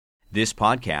This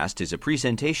podcast is a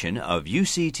presentation of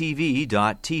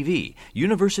UCTV.tv,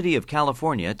 University of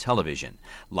California Television.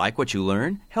 Like what you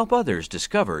learn? Help others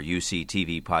discover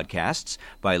UCTV podcasts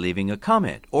by leaving a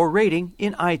comment or rating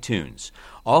in iTunes.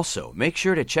 Also, make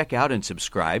sure to check out and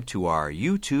subscribe to our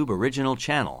YouTube original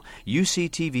channel,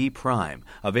 UCTV Prime,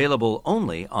 available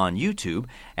only on YouTube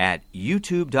at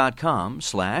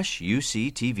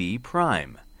youtube.com/UCTV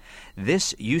Prime.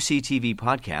 This UCTV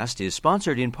podcast is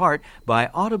sponsored in part by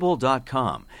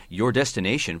Audible.com, your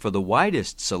destination for the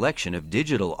widest selection of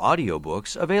digital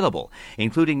audiobooks available,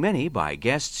 including many by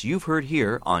guests you've heard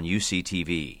here on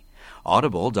UCTV.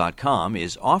 Audible.com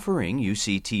is offering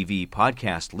UCTV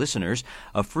podcast listeners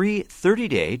a free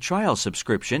 30-day trial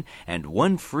subscription and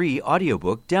one free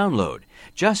audiobook download.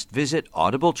 Just visit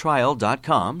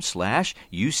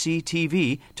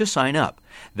audibletrial.com/UCTV to sign up.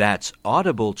 That's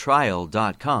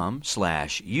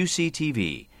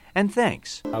audibletrial.com/UCTV. And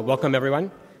thanks. Welcome,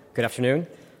 everyone. Good afternoon.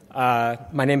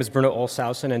 My name is Bruno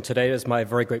Olshausen, and today it is my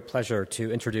very great pleasure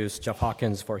to introduce Jeff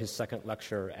Hawkins for his second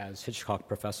lecture as Hitchcock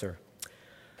Professor.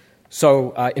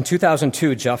 So, in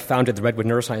 2002, Jeff founded the Redwood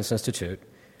Neuroscience Institute,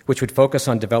 which would focus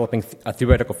on developing a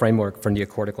theoretical framework for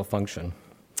neocortical function.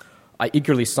 I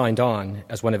eagerly signed on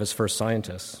as one of his first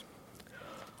scientists.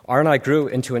 R&I grew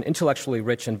into an intellectually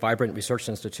rich and vibrant research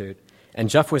institute, and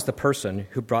Jeff was the person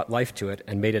who brought life to it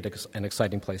and made it an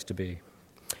exciting place to be.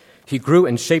 He grew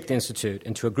and shaped the institute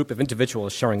into a group of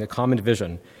individuals sharing a common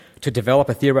vision to develop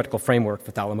a theoretical framework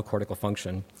for thalamocortical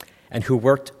function, and who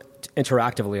worked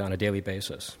interactively on a daily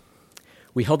basis.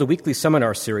 We held a weekly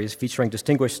seminar series featuring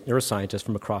distinguished neuroscientists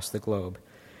from across the globe.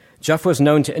 Jeff was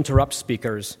known to interrupt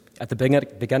speakers at the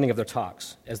beginning of their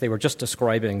talks, as they were just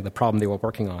describing the problem they were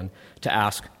working on, to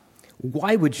ask,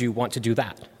 "Why would you want to do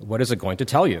that? What is it going to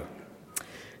tell you?"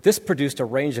 This produced a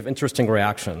range of interesting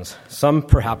reactions. Some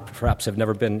perhaps have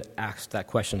never been asked that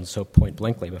question so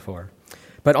point-blankly before.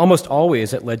 But almost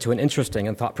always it led to an interesting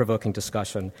and thought-provoking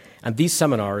discussion, and these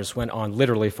seminars went on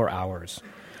literally for hours.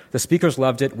 The speakers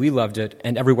loved it, we loved it,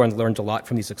 and everyone learned a lot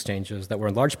from these exchanges that were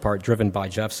in large part driven by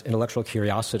Jeff's intellectual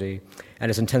curiosity and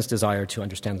his intense desire to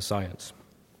understand the science.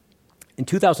 In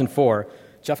 2004,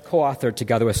 Jeff co-authored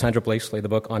together with Sandra Blakeslee the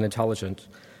book on intelligence,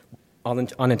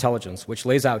 which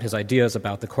lays out his ideas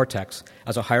about the cortex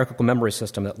as a hierarchical memory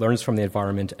system that learns from the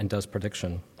environment and does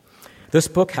prediction. This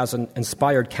book has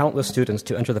inspired countless students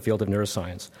to enter the field of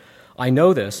neuroscience. I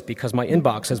know this because my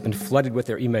inbox has been flooded with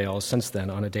their emails since then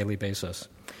on a daily basis.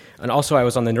 And also I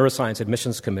was on the Neuroscience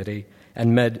Admissions Committee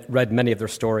and read many of their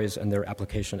stories and their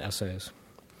application essays.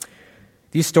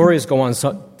 These stories go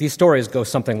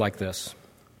something like this.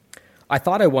 I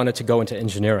thought I wanted to go into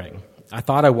engineering. I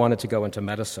thought I wanted to go into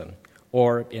medicine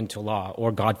or into law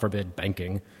or, God forbid,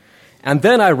 banking. And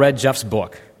then I read Jeff's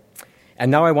book.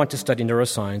 And now I want to study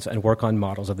neuroscience and work on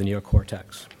models of the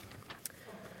neocortex.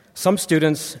 Some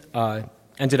students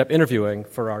ended up interviewing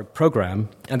for our program,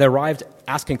 and they arrived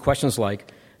asking questions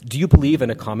like, "Do you believe in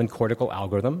a common cortical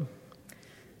algorithm?"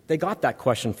 They got that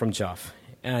question from Jeff,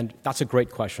 and that's a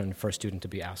great question for a student to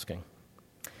be asking.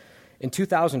 In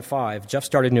 2005, Jeff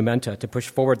started Numenta to push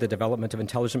forward the development of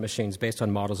intelligent machines based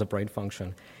on models of brain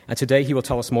function, and today he will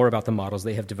tell us more about the models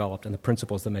they have developed and the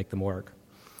principles that make them work.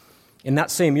 In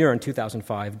that same year, in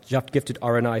 2005, Jeff gifted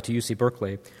R&I to UC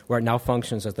Berkeley, where it now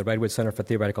functions as the Redwood Center for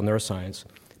Theoretical Neuroscience,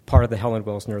 part of the Helen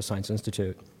Wills Neuroscience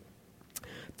Institute.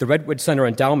 The Redwood Center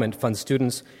Endowment funds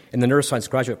students in the Neuroscience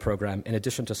Graduate Program in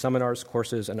addition to seminars,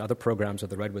 courses, and other programs of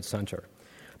the Redwood Center.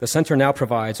 The center now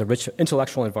provides a rich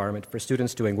intellectual environment for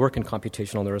students doing work in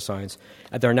computational neuroscience,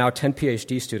 and there are now 10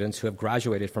 PhD students who have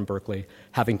graduated from Berkeley,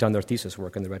 having done their thesis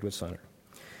work in the Redwood Center.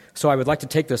 So I would like to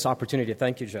take this opportunity to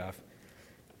thank you, Jeff,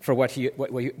 for what you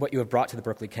have brought to the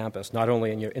Berkeley campus, not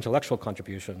only in your intellectual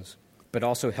contributions, but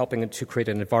also helping to create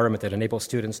an environment that enables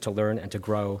students to learn and to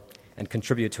grow and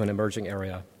contribute to an emerging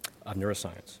area of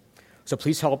neuroscience. So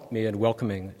please help me in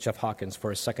welcoming Jeff Hawkins for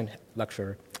his second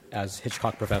lecture as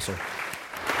Hitchcock Professor.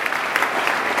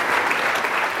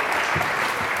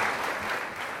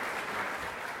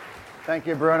 Thank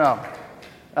you, Bruno.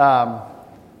 That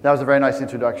was a very nice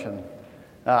introduction.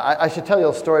 I should tell you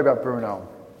a story about Bruno.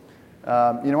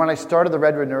 When I started the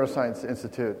Redwood Neuroscience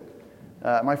Institute,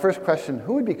 my first question,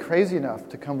 who would be crazy enough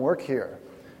to come work here?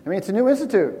 I mean, it's a new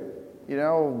institute.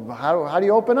 How do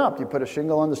you open up? You put a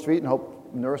shingle on the street and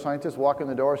hope neuroscientists walk in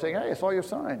the door saying, "Hey, I saw your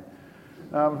sign."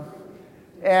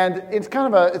 And it's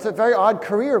it's a very odd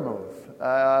career move.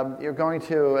 You're going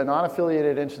to an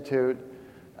unaffiliated institute,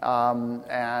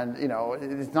 and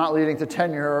it's not leading to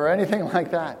tenure or anything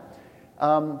like that.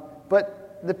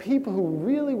 But the people who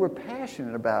really were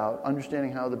passionate about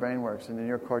understanding how the brain works in the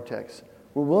neocortex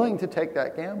were willing to take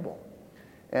that gamble.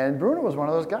 And Bruno was one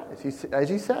of those guys. As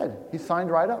he said, he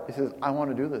signed right up. He says, I want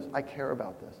to do this. I care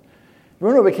about this.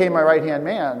 Bruno became my right-hand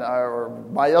man, or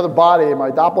my other body,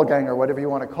 my doppelganger, whatever you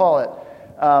want to call it.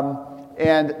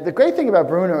 And the great thing about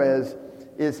Bruno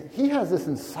is he has this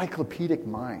encyclopedic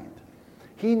mind.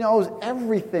 He knows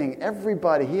everything,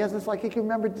 everybody. He has this, he can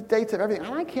remember the dates of everything.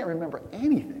 And I can't remember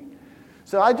anything.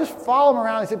 So I just follow him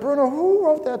around and say, Bruno, who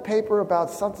wrote that paper about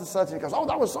such and such? And he goes,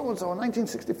 that was so-and-so in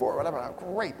 1964, whatever.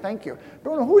 Great, thank you.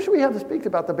 Bruno, who should we have to speak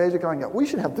about the basic going? We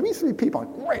should have three people.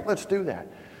 Great, let's do that.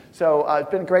 So it's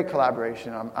been a great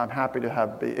collaboration. I'm happy to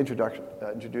have the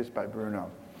introduced by Bruno.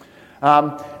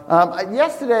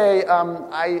 Yesterday,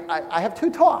 I have two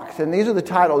talks, and these are the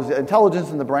titles. Intelligence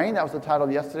in the Brain, that was the title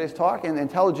of yesterday's talk, and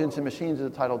Intelligence in Machines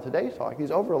is the title of today's talk. These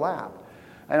overlap.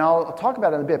 And I'll talk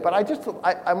about it in a bit. But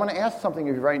I want to ask something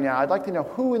of you right now. I'd like to know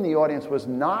who in the audience was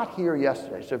not here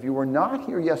yesterday. So if you were not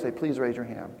here yesterday, please raise your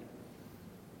hand.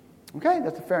 Okay,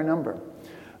 that's a fair number.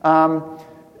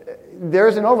 There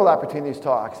is an overlap between these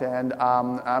talks, and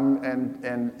I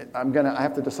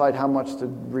have to decide how much to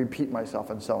repeat myself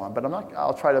and so on. But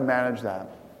I'll try to manage that.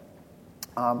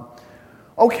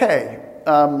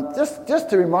 Just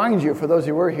to remind you, for those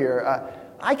who were here.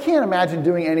 I can't imagine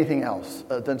doing anything else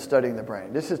than studying the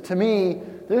brain. To me,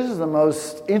 this is the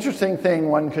most interesting thing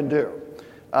one can do.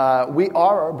 We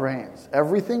are our brains.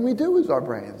 Everything we do is our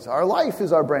brains. Our life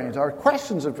is our brains. Our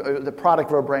questions are the product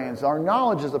of our brains. Our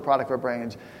knowledge is the product of our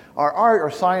brains. Our art,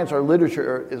 our science, our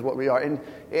literature is what we are. And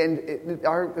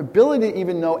our ability to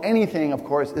even know anything, of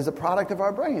course, is a product of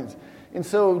our brains. And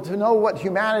so to know what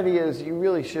humanity is, you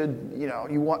really should,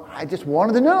 I just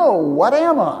wanted to know, what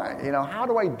am I? How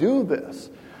do I do this?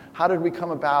 How did we come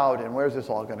about, and where's this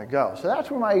all going to go? So that's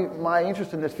where my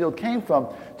interest in this field came from,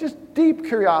 just deep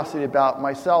curiosity about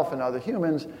myself and other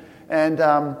humans. And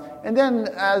then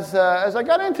as I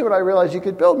got into it, I realized you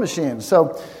could build machines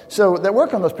so that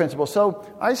work on those principles. So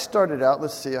I started out,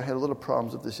 let's see, I had a little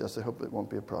problems with this yesterday. I hope it won't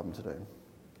be a problem today.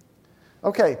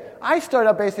 Okay, I started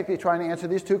out basically trying to answer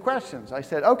these two questions. I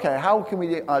said, okay, how can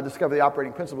we discover the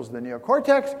operating principles of the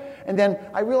neocortex? And then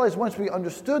I realized once we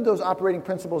understood those operating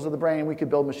principles of the brain, we could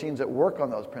build machines that work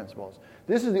on those principles.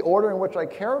 This is the order in which I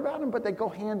care about them, but they go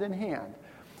hand in hand.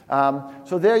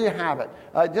 So there you have it.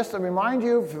 Just to remind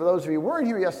you, for those of you who weren't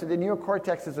here yesterday, the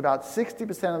neocortex is about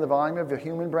 60% of the volume of your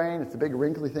human brain. It's a big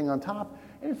wrinkly thing on top,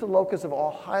 and it's the locus of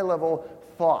all high-level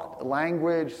thought,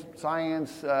 language,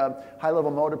 science, high-level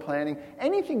motor planning.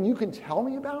 Anything you can tell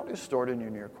me about is stored in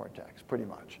your neocortex, pretty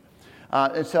much.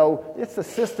 And so it's the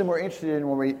system we're interested in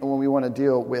when we want to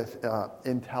deal with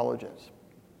intelligence.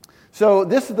 So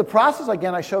this is the process.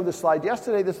 Again, I showed this slide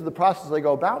yesterday. This is the process I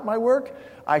go about my work.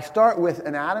 I start with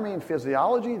anatomy and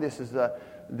physiology. This is the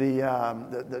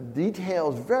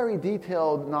details, very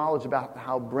detailed knowledge about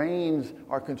how brains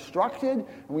are constructed.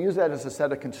 And we use that as a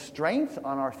set of constraints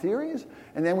on our theories.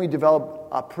 And then we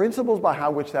develop principles by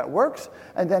how which that works.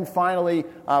 And then finally,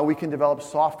 we can develop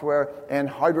software and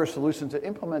hardware solutions to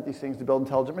implement these things to build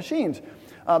intelligent machines.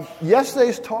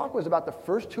 Yesterday's talk was about the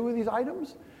first two of these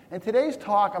items. And today's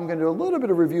talk, I'm going to do a little bit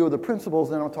of review of the principles,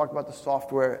 and then I'll talk about the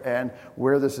software and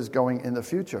where this is going in the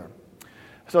future.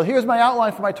 So here's my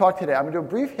outline for my talk today. I'm going to do a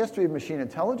brief history of machine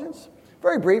intelligence.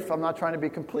 Very brief. I'm not trying to be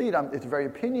complete. It's very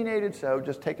opinionated, so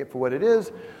just take it for what it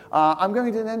is. I'm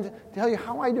going to then tell you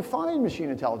how I define machine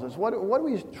intelligence. What are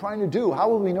we trying to do? How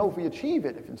will we know if we achieve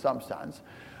it, if in some sense?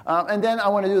 And then I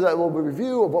want to do that little bit of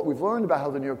review of what we've learned about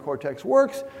how the neocortex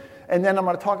works. And then I'm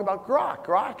going to talk about Grok.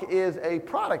 Grok is a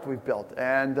product we've built,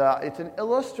 and it's an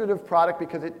illustrative product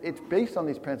because it's based on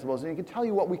these principles, and it can tell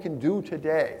you what we can do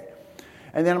today.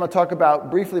 And then I'm going to talk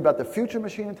briefly about the future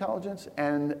machine intelligence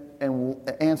and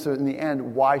answer in the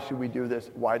end, why should we do this?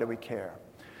 Why do we care?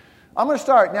 I'm going to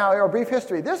start now our brief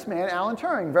history. This man, Alan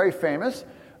Turing, very famous.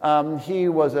 He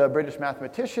was a British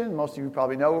mathematician. Most of you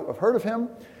probably have heard of him.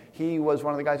 He was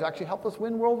one of the guys who actually helped us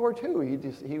win World War II.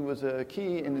 He was a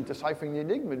key in deciphering the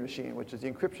Enigma machine, which is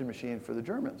the encryption machine for the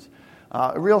Germans.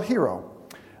 A real hero.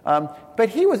 But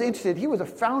he was interested. He was a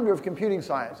founder of computing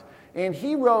science. And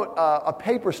he wrote a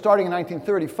paper starting in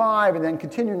 1935 and then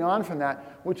continuing on from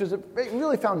that, which is a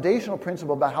really foundational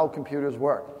principle about how computers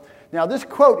work. Now, this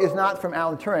quote is not from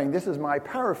Alan Turing. This is my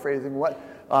paraphrasing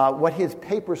what his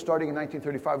paper starting in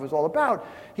 1935 was all about.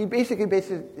 He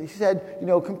basically said,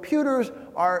 computers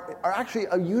are actually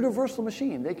a universal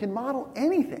machine. They can model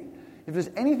anything. If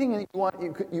there's anything that you want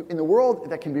in the world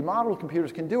that can be modeled,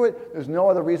 computers can do it. There's no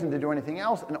other reason to do anything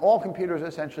else, and all computers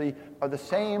essentially are the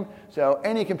same. So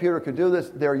any computer could do this.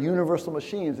 They're universal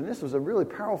machines, and this was a really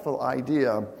powerful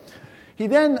idea. He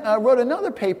then wrote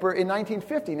another paper in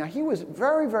 1950. Now, he was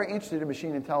very, very interested in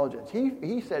machine intelligence.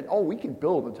 He said, we can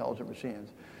build intelligent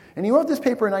machines. And he wrote this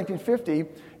paper in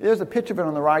 1950. There's a picture of it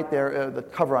on the right there, the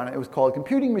cover on it. It was called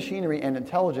Computing Machinery and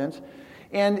Intelligence.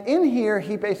 And in here,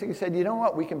 he basically said, you know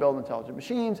what, we can build intelligent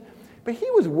machines. But he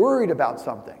was worried about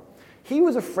something. He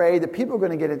was afraid that people were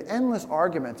going to get in endless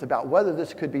arguments about whether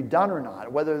this could be done or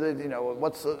not, whether,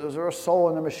 is there a soul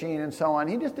in the machine and so on.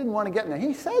 He just didn't want to get in there.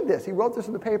 He said this. He wrote this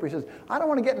in the paper. He says, I don't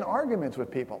want to get in arguments with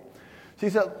people. So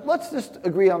he said, let's just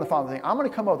agree on the following thing. I'm going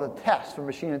to come up with a test for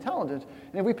machine intelligence,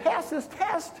 and if we pass this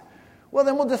test, well,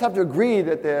 then we'll just have to agree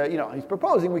that he's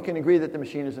proposing we can agree that the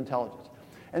machine is intelligent.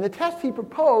 And the test he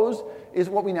proposed is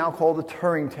what we now call the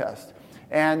Turing test.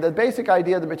 And the basic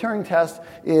idea of the Turing test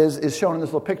is shown in this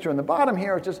little picture in the bottom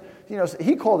here. It's just,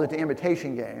 he called it the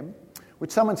imitation game,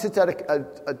 which someone sits at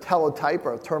a teletype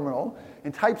or a terminal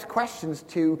and types questions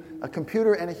to a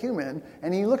computer and a human,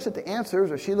 and he looks at the answers,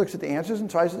 or she looks at the answers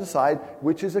and tries to decide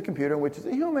which is a computer and which is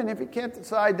a human. If he can't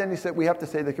decide, then he said, we have to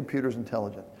say the computer's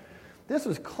intelligent. This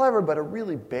was clever, but a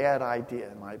really bad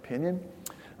idea, in my opinion.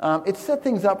 It set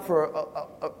things up for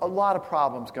a lot of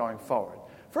problems going forward.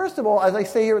 First of all, as I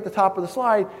say here at the top of the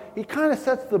slide, he kind of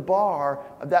sets the bar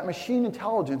of that machine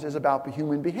intelligence is about the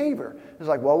human behavior. It's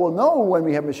like, well, we'll know when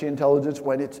we have machine intelligence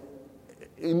when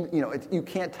you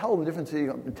can't tell the difference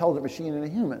between an intelligent machine and a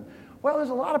human. Well, there's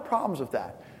a lot of problems with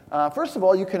that. First of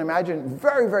all, you can imagine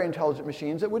very, very intelligent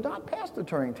machines that would not pass the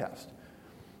Turing test,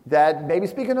 that maybe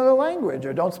speak another language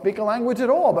or don't speak a language at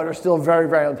all, but are still very,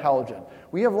 very intelligent.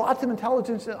 We have lots of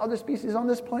intelligence in other species on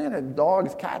this planet,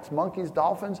 dogs, cats, monkeys,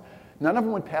 dolphins. None of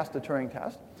them would pass the Turing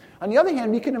test. On the other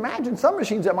hand, you can imagine some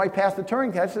machines that might pass the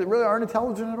Turing test that really aren't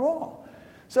intelligent at all.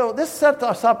 So this sets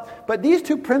us up, but these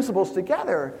two principles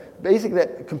together, basically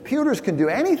that computers can do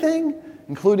anything,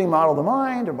 including model the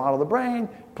mind or model the brain,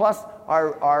 plus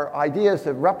our ideas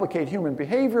to replicate human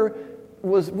behavior,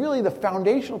 was really the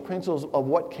foundational principles of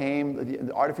what came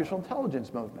the artificial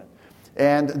intelligence movement.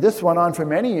 And this went on for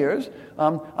many years.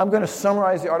 I'm going to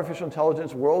summarize the artificial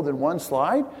intelligence world in one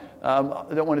slide. I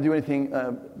don't want to do anything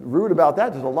rude about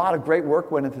that. There's a lot of great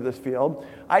work went into this field.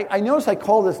 I notice I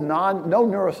call this no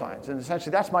neuroscience, and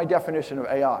essentially that's my definition of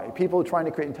AI. People are trying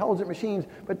to create intelligent machines,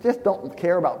 but just don't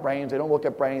care about brains. They don't look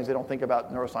at brains. They don't think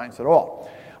about neuroscience at all.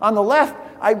 On the left,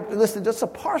 I listed just a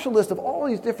partial list of all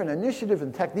these different initiatives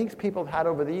and techniques people have had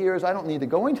over the years. I don't need to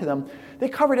go into them. They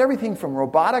covered everything from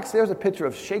robotics. There's a picture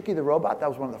of Shaky the robot. That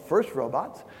was one of the first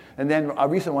robots. And then a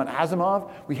recent one,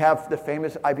 Asimov. We have the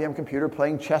famous IBM computer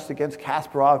playing chess against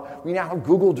Kasparov. We now have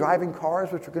Google driving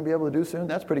cars, which we're going to be able to do soon.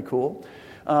 That's pretty cool.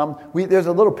 There's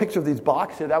a little picture of these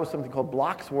blocks here. That was something called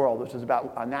Block's World, which is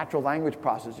about a natural language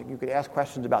processing. You could ask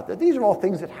questions about that. These are all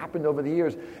things that happened over the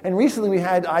years. And recently we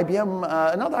had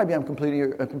another IBM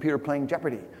computer playing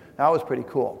Jeopardy. That was pretty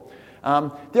cool. There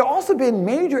have also been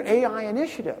major AI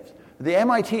initiatives. The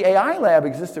MIT AI Lab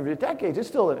existed for decades. It's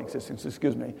still in existence,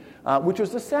 which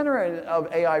was the center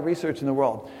of AI research in the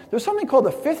world. There's something called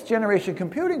the Fifth Generation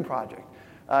Computing Project.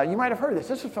 You might have heard of this.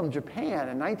 This was from Japan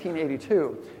in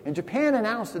 1982. And Japan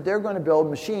announced that they're going to build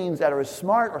machines that are as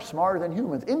smart or smarter than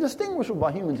humans, indistinguishable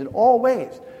by humans in all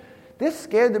ways. This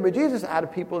scared the bejesus out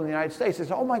of people in the United States. They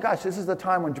said, oh my gosh, this is the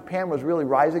time when Japan was really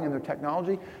rising in their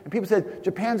technology. And people said,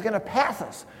 Japan's going to pass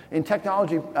us in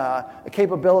technology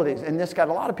capabilities. And this got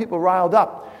a lot of people riled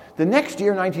up. The next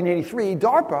year, 1983,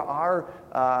 DARPA,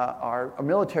 our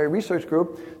military research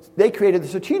group, they created the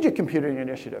Strategic Computing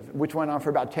Initiative, which went on for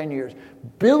about 10 years.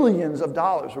 Billions of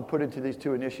dollars were put into these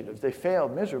two initiatives. They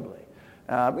failed miserably.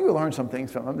 We learned some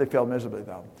things from them. They failed miserably,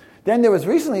 though. Then there was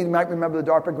recently, you might remember the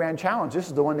DARPA Grand Challenge. This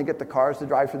is the one to get the cars to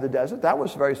drive through the desert. That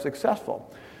was very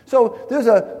successful. So there's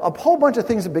a whole bunch of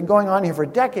things that have been going on here for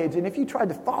decades, and if you tried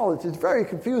to follow it, it's very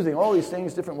confusing, all these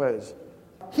things, different ways.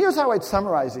 Here's how I'd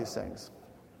summarize these things.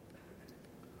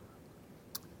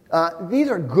 These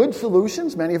are good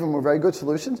solutions. Many of them were very good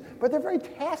solutions, but they're very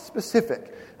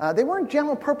task-specific. They weren't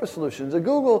general-purpose solutions. A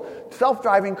Google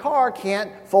self-driving car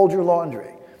can't fold your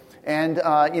laundry, and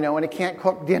it can't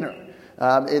cook dinner.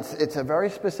 It's a very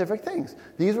specific things.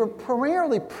 These were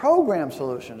primarily program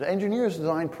solutions. Engineers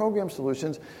designed program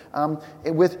solutions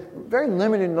with very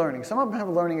limited learning. Some of them have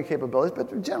learning capabilities, but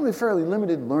they're generally fairly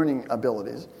limited learning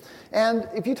abilities. And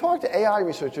if you talk to AI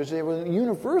researchers, they will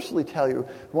universally tell you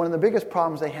one of the biggest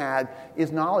problems they had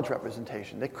is knowledge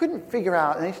representation. They couldn't figure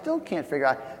out, and they still can't figure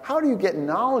out, how do you get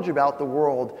knowledge about the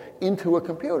world into a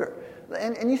computer?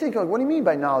 And you think, what do you mean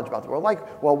by knowledge about the world?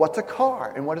 Like, well, what's a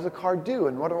car? And what does a car do?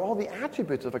 And what are all the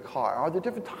attributes of a car? Are there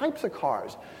different types of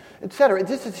cars? Et cetera. It's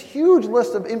just this huge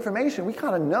list of information. We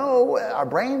kind of know, our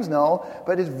brains know,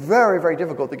 but it's very, very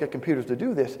difficult to get computers to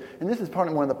do this. And this is one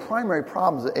of the primary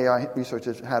problems that AI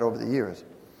researchers had over the years.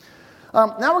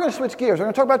 Now we're going to switch gears. We're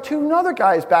going to talk about two other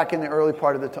guys back in the early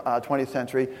part of the 20th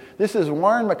century. This is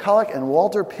Warren McCulloch and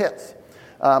Walter Pitts.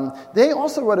 They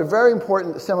also wrote a very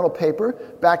important seminal paper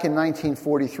back in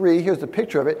 1943. Here's the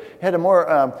picture of it. It had a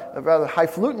rather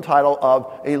highfalutin title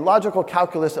of A Logical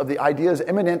Calculus of the Ideas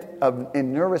Immanent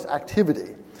in Nervous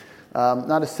Activity.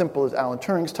 Not as simple as Alan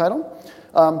Turing's title.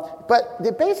 But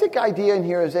the basic idea in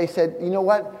here is they said, you know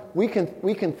what, we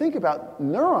can think about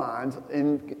neurons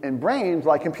in brains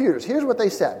like computers. Here's what they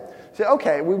said. They said,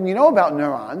 okay, we know about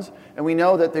neurons, and we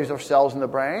know that there's cells in the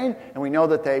brain, and we know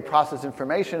that they process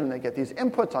information, and they get these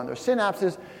inputs on their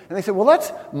synapses. And they said, well,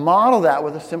 let's model that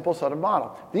with a simple sort of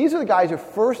model. These are the guys who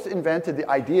first invented the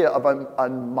idea of a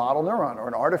model neuron, or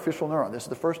an artificial neuron. This is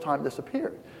the first time this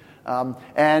appeared.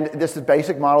 And this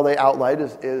basic model they outlined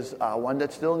is one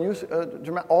that's still in use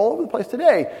all over the place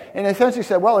today. And they essentially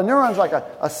said, well, a neuron's like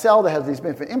a cell that has these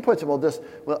different inputs, and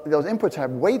those inputs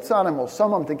have weights on them, we'll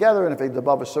sum them together, and if it's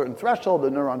above a certain threshold, the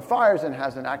neuron fires and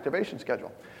has an activation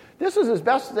schedule. This was as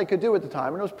best as they could do at the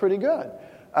time, and it was pretty good.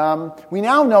 We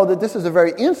now know that this is a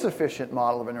very insufficient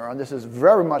model of a neuron. This is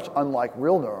very much unlike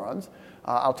real neurons.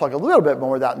 I'll talk a little bit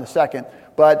more about that in a second.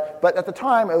 But at the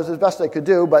time, it was as best they could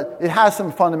do, but it has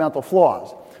some fundamental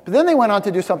flaws. But then they went on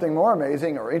to do something more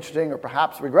amazing or interesting or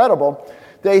perhaps regrettable.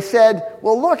 They said,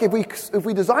 well, look, if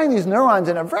we design these neurons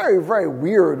in a very, very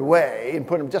weird way and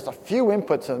put them just a few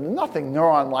inputs and nothing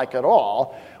neuron-like at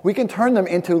all, we can turn them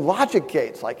into logic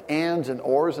gates like ands and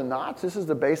ors and nots. This is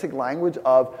the basic language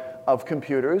of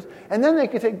computers. And then they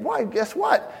could say, well, guess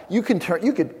what? You could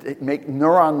make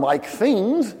neuron-like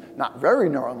things, not very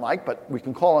neuron-like, but we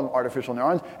can call them artificial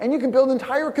neurons, and you can build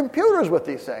entire computers with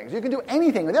these things. You can do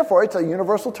anything, and therefore it's a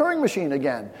universal Turing machine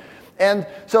again. And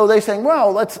so they're saying,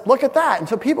 well, let's look at that. And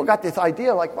so people got this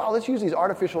idea like, well, let's use these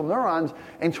artificial neurons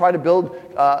and try to build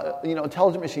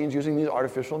intelligent machines using these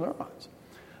artificial neurons.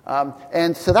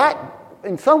 And so that,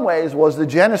 in some ways, was the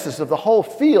genesis of the whole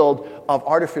field of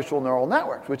artificial neural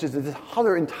networks, which is this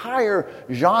other entire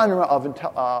genre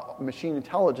of machine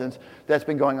intelligence that's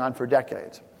been going on for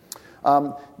decades.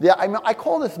 I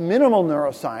call this minimal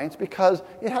neuroscience because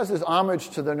it has this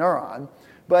homage to the neuron,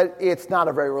 but it's not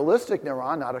a very realistic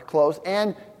neuron, not as close.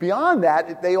 And beyond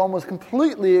that, they almost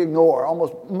completely ignore,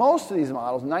 most of these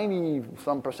models,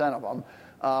 90-some% of them,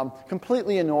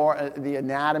 completely ignore the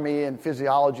anatomy and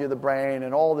physiology of the brain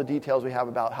and all the details we have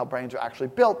about how brains are actually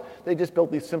built. They just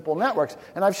built these simple networks.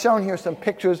 And I've shown here some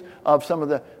pictures of some of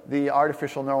the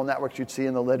artificial neural networks you'd see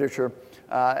in the literature.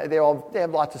 They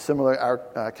have lots of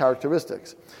similar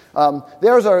characteristics.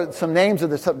 There's are some names of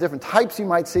the different types you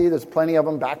might see. There's plenty of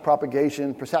them.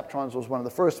 Backpropagation, perceptrons was one of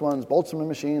the first ones. Boltzmann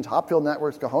machines, Hopfield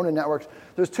networks, Kahona networks.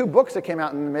 There's two books that came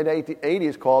out in the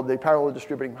mid-80s called the Parallel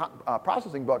Distributing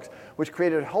Processing books, which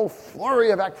created a whole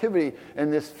flurry of activity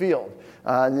in this field.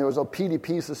 And there was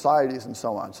PDP societies and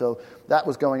so on. So that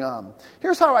was going on.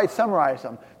 Here's how I summarize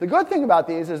them. The good thing about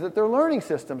these is that they're learning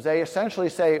systems. They essentially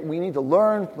say we need to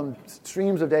learn from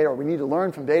streams of data, or we need to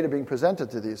learn from data being presented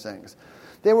to these things.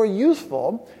 They were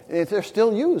useful, and they're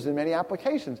still used in many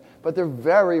applications, but they're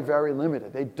very, very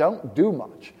limited. They don't do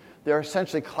much. They're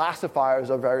essentially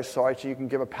classifiers of various sorts. So you can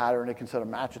give a pattern, it can sort of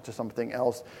match it to something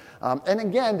else. And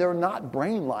again, they're not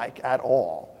brain-like at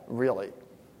all, really.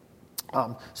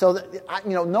 AI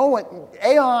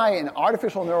and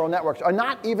artificial neural networks are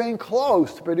not even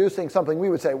close to producing something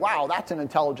we would say, wow, that's an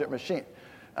intelligent machine.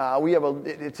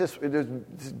 There's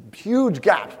huge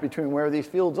gaps between where these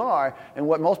fields are and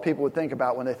what most people would think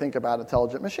about when they think about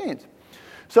intelligent machines.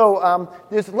 So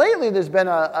lately there's been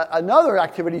another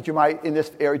activity in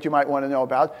this area you might want to know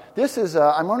about. This is,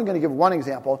 I'm only going to give one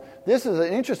example. This is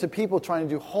an interest of people trying to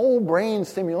do whole brain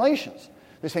simulations.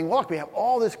 They're saying, look, we have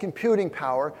all this computing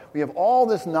power. We have all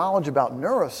this knowledge about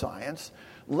neuroscience.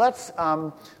 Let's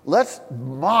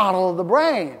model the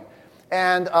brain.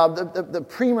 And the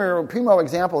primo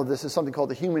example of this is something called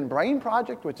the Human Brain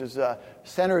Project, which is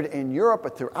centered in Europe,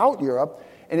 but throughout Europe.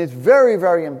 And it's very,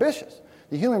 very ambitious.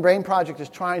 The Human Brain Project is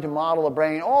trying to model a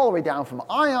brain all the way down from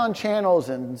ion channels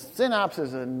and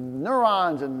synapses and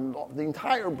neurons and the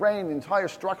entire brain, the entire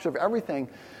structure of everything.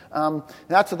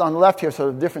 That's on the left here,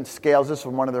 so the different scales. This is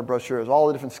from one of their brochures, all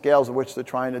the different scales of which they're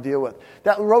trying to deal with.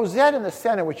 That rosette in the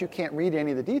center, which you can't read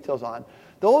any of the details on,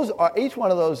 each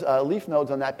one of those leaf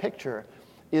nodes on that picture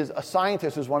is a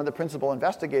scientist who's one of the principal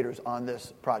investigators on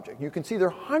this project. You can see there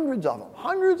are hundreds of them.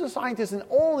 Hundreds of scientists in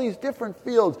all these different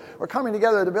fields are coming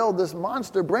together to build this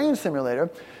monster brain simulator.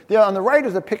 There on the right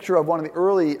is a picture of one of the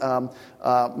early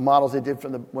models they did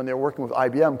when they were working with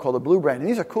IBM called the Blue Brain. And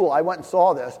these are cool. I went and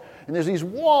saw this. And there's these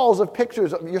walls of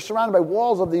pictures. You're surrounded by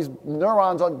walls of these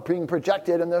neurons being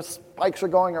projected, and the spikes are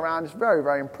going around. It's very,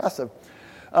 very impressive.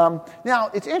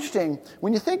 Now, it's interesting,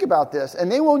 when you think about this,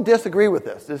 and they won't disagree with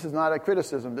this. This is not a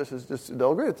criticism. This is just,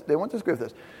 they won't disagree with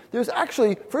this. There's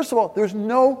actually, first of all, there's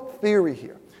no theory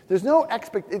here. There's no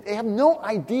they have no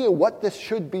idea what this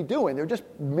should be doing. They're just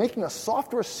making a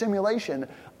software simulation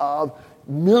of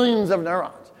millions of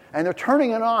neurons. And they're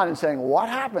turning it on and saying, what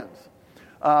happens?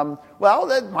 Well,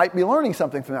 that might be learning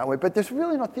something from that way, but there's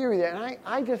really no theory there. And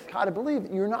I just got to believe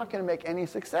that you're not going to make any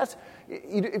success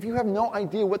if you have no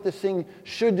idea what this thing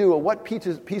should do, or what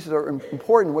pieces are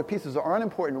important, what pieces are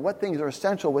unimportant, what things are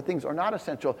essential, what things are not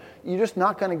essential. You're just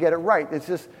not going to get it right. It's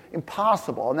just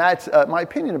impossible. And that's my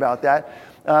opinion about that.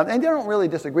 And they don't really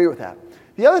disagree with that.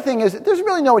 The other thing is, there's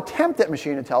really no attempt at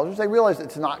machine intelligence. They realize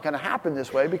it's not going to happen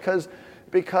this way because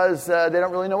they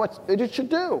don't really know what it should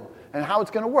do and how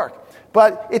it's going to work.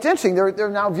 But it's interesting. They're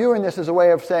now viewing this as a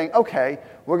way of saying, okay,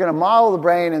 we're going to model the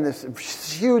brain in this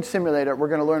huge simulator. We're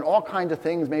going to learn all kinds of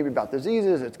things, maybe about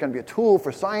diseases. It's going to be a tool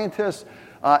for scientists.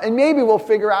 And maybe we'll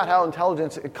figure out how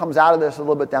intelligence comes out of this a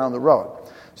little bit down the road.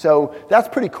 So that's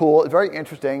pretty cool. It's very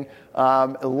interesting.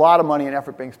 A lot of money and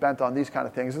effort being spent on these kind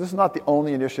of things. This is not the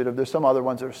only initiative. There's some other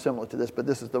ones that are similar to this, but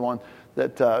this is the one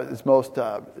that is most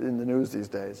in the news these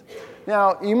days.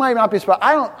 Now, you might not be surprised.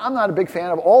 I'm not a big fan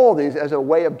of all of these as a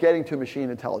way of getting to machine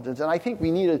intelligence, and I think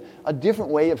we need a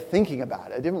different way of thinking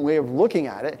about it, a different way of looking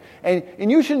at it,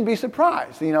 and you shouldn't be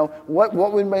surprised. What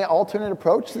would my alternate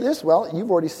approach to this? Well,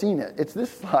 you've already seen it. It's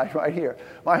this slide right here.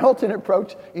 My alternate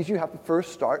approach is you have to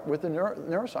first start with the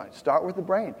neuroscience. Start with the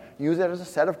brain. Use it as a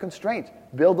set of constraints.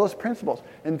 Build those principles.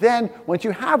 And then, once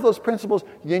you have those principles,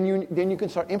 then you can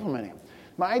start implementing them.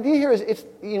 My idea here is,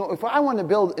 if I want to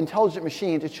build intelligent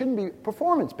machines, it shouldn't be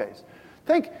performance-based.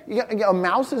 Think, a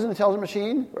mouse is an intelligent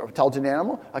machine, or intelligent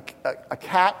animal. A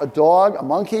cat, a dog, a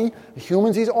monkey,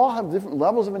 humans, these all have different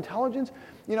levels of intelligence.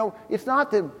 It's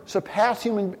not to surpass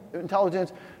human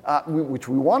intelligence, which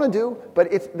we want to do,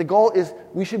 but the goal is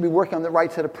we should be working on the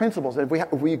right set of principles. And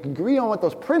if we agree on what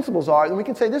those principles are, then we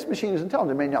can say this machine is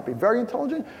intelligent. It may not be very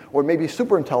intelligent, or it may be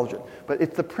super intelligent, but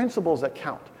it's the principles that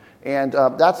count. And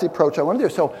that's the approach I want to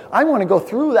do. So I want to go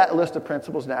through that list of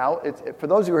principles now. For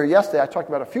those of you who were here yesterday, I talked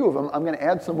about a few of them. I'm going to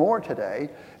add some more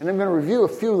today, and I'm going to review a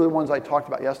few of the ones I talked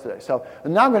about yesterday. So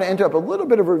now I'm going to enter up a little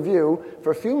bit of review for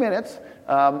a few minutes.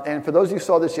 And for those of you who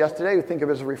saw this yesterday, we think of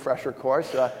it as a refresher course,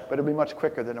 but it'll be much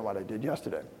quicker than what I did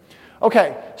yesterday.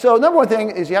 Okay, so number one thing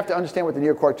is you have to understand what the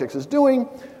neocortex is doing.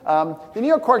 The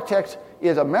neocortex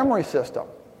is a memory system.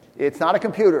 It's not a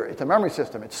computer. It's a memory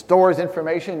system. It stores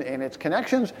information in its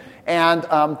connections, and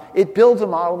it builds a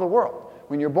model of the world.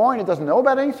 When you're born, it doesn't know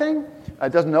about anything.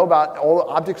 It doesn't know about all the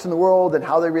objects in the world and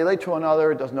how they relate to one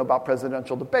another. It doesn't know about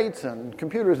presidential debates and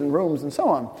computers and rooms and so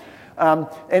on.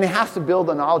 And it has to build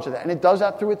a knowledge of that. And it does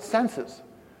that through its senses.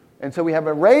 And so we have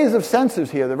arrays of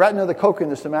senses here. The retina, the cochlea,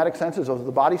 and the somatic senses, those are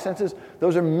the body senses.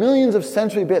 Those are millions of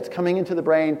sensory bits coming into the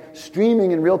brain,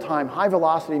 streaming in real time, high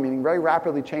velocity, meaning very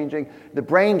rapidly changing. The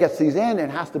brain gets these in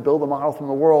and has to build a model from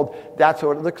the world. That's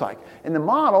what it looks like. And the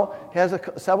model has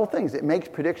several things. It makes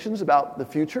predictions about the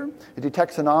future. It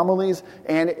detects anomalies,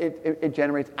 and it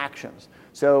generates actions.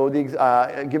 So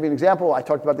I'll give you an example. I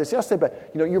talked about this yesterday,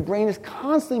 but your brain is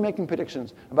constantly making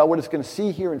predictions about what it's going to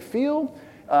see, hear, and feel.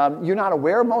 You're not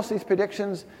aware of most of these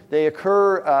predictions. They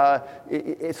occur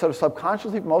sort of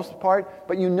subconsciously for the most part,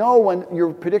 but when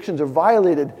your predictions are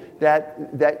violated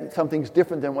that something's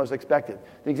different than was expected.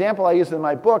 The example I used in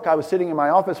my book, I was sitting in my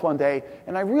office one day,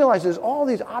 and I realized there's all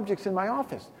these objects in my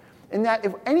office. And that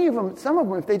if any of them, some of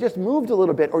them, if they just moved a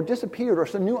little bit or disappeared or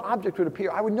some new object would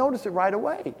appear, I would notice it right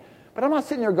away. But I'm not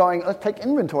sitting there going, let's take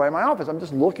inventory in my office. I'm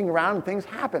just looking around and things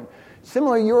happen.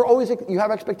 Similarly, you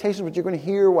have expectations of what you're going to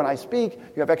hear when I speak.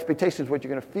 You have expectations of what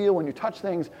you're going to feel when you touch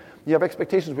things. You have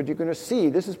expectations of what you're going to see.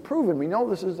 This is proven. We know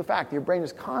this is the fact. Your brain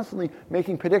is constantly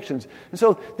making predictions. And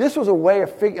so this was a way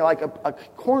of figuring, like a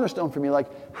cornerstone for me,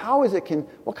 like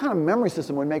what kind of memory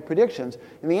system would make predictions?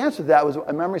 And the answer to that was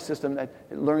a memory system that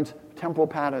learns temporal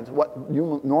patterns, what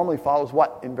normally follows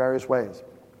what in various ways.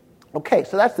 Okay,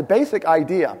 so that's the basic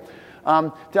idea.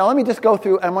 Now let me just go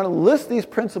through, and I'm going to list these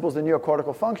principles in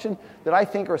neocortical function that I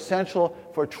think are essential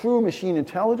for true machine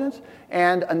intelligence,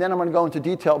 and then I'm going to go into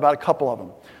detail about a couple of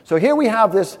them. So here we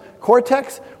have this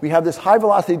cortex, we have this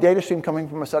high-velocity data stream coming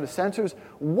from a set of sensors.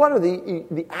 What are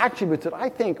the attributes that I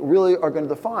think really are going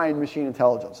to define machine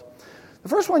intelligence? The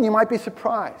first one, you might be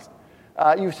surprised.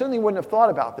 You certainly wouldn't have thought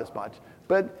about this much,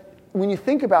 but when you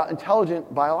think about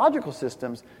intelligent biological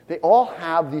systems, they all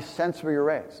have these sensory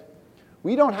arrays.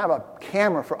 We don't have a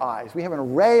camera for eyes. We have an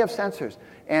array of sensors,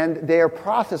 and they are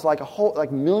processed like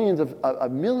millions of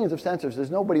sensors.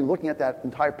 There's nobody looking at that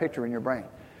entire picture in your brain.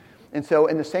 And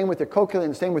the same with your cochlea,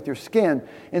 and the same with your skin.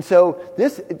 And so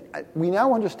we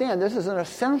now understand this is an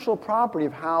essential property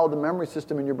of how the memory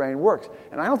system in your brain works.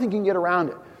 And I don't think you can get around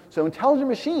it. So intelligent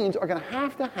machines are going to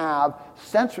have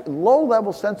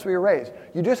low-level sensory arrays.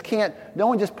 You just can't, no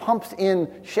one just pumps in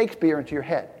Shakespeare into your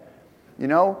head.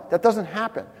 That doesn't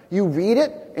happen. You read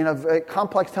it in a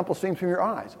complex temporal stream from your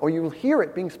eyes, or you will hear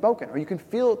it being spoken, or you can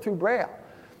feel it through Braille.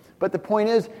 But the point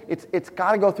is, it's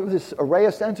got to go through this array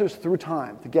of sensors through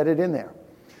time to get it in there.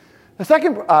 The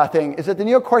second thing is that the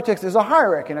neocortex is a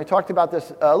hierarchy, and I talked about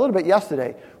this a little bit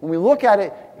yesterday. When we look at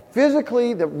it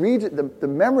physically, the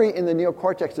memory in the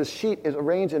neocortex, this sheet, is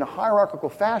arranged in a hierarchical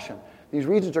fashion. These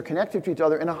regions are connected to each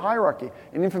other in a hierarchy,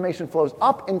 and information flows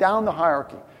up and down the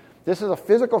hierarchy. This is a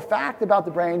physical fact about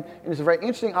the brain, and it's a very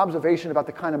interesting observation about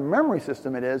the kind of memory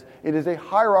system it is. It is a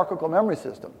hierarchical memory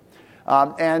system.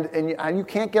 And you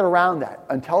can't get around that.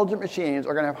 Intelligent machines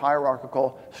are going to have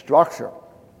hierarchical structure.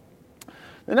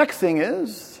 The next thing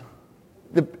is,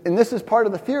 and this is part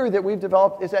of the theory that we've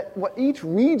developed, is that what each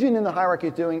region in the hierarchy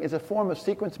is doing is a form of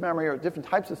sequence memory or different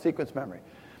types of sequence memory.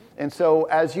 And so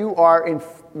as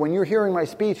when you're hearing my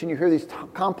speech and you hear these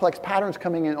complex patterns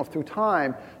coming in through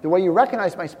time, the way you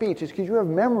recognize my speech is because you have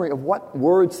memory of what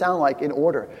words sound like in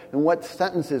order, and what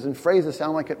sentences and phrases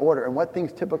sound like in order, and what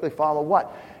things typically follow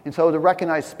what. And so to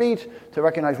recognize speech, to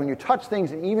recognize when you touch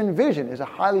things, and even vision is a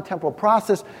highly temporal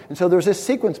process, and so there's this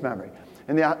sequence memory.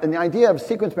 And the idea of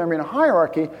sequence memory in a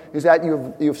hierarchy is that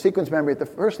you have sequence memory at the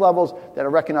first levels that are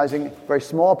recognizing very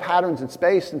small patterns in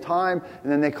space and time,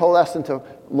 and then they coalesce into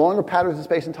longer patterns in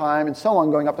space and time, and so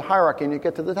on, going up the hierarchy. And you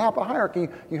get to the top of the hierarchy,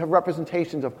 you have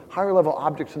representations of higher-level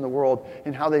objects in the world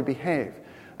and how they behave.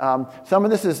 Some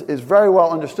of this is very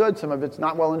well understood. Some of it's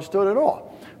not well understood at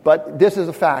all. But this is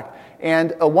a fact.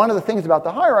 And one of the things about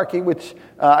the hierarchy, which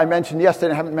I mentioned yesterday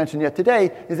and I haven't mentioned yet today,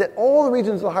 is that all the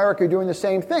regions of the hierarchy are doing the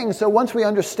same thing. So once we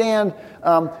understand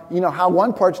how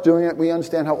one part's doing it, we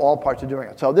understand how all parts are doing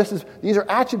it. So these are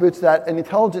attributes that an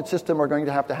intelligent system are going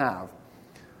to have.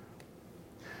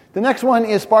 The next one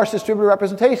is sparse distributed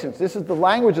representations. This is the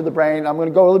language of the brain. I'm going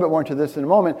to go a little bit more into this in a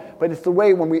moment, but it's the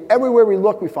way everywhere we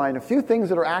look, we find a few things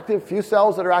that are active, few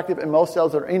cells that are active, and most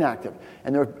cells that are inactive.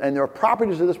 And there are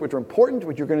properties of this which are important,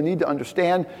 which you're going to need to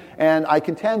understand. And I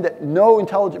contend that no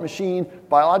intelligent machine,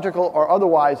 biological or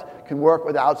otherwise, can work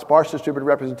without sparse distributed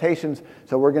representations.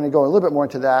 So we're going to go a little bit more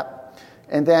into that.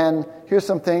 And then here's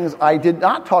some things I did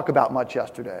not talk about much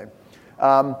yesterday.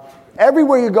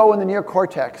 Everywhere you go in the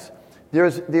neocortex,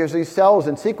 there's these cells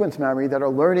in sequence memory that are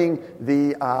learning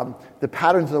the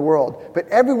patterns of the world. But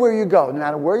everywhere you go, no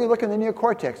matter where you look in the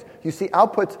neocortex, you see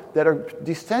outputs that are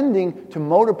descending to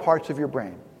motor parts of your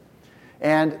brain.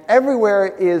 And everywhere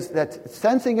is that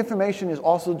sensing information is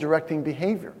also directing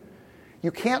behavior.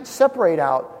 You can't separate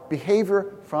out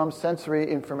behavior from sensory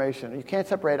information. You can't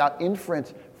separate out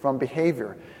inference from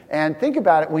behavior. And think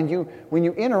about it, when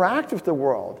you interact with the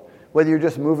world, whether you're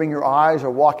just moving your eyes or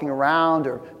walking around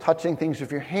or touching things with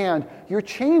your hand, you're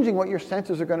changing what your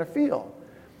senses are going to feel.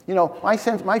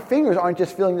 My fingers aren't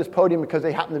just feeling this podium because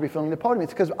they happen to be feeling the podium.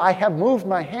 It's because I have moved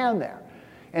my hand there.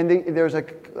 And there's a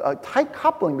tight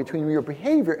coupling between your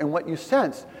behavior and what you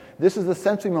sense. This is the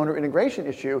sensory-motor integration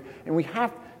issue, and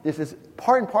this is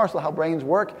part and parcel of how brains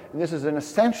work, and this is an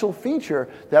essential feature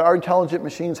that our intelligent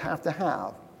machines have to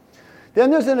have.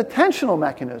 Then there's an attentional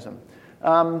mechanism.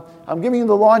 I'm giving you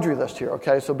the laundry list here,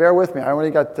 okay? So bear with me. I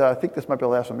only got, I think this might be the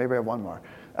last one. Maybe I have one more.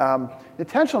 The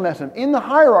attentional mechanism. In the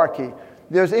hierarchy,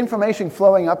 there's information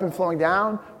flowing up and flowing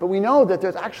down, but we know that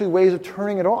there's actually ways of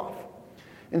turning it off.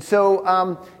 And so,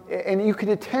 and you can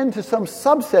attend to some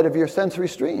subset of your sensory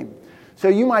stream. So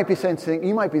you might be sensing,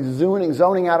 you might be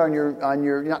zoning out on your,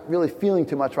 you're not really feeling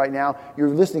too much right now. You're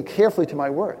listening carefully to my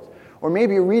words. Or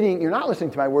maybe you're not listening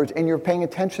to my words and you're paying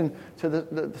attention to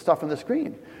the stuff on the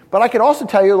screen. But I could also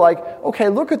tell you, okay,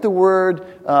 look at the word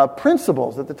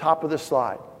principles at the top of this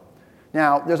slide.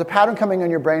 Now, there's a pattern coming on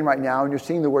your brain right now, and you're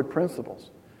seeing the word principles.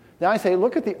 Now I say,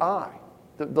 look at the I,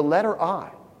 the letter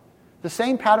I. The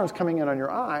same pattern is coming in on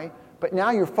your eye, but now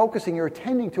you're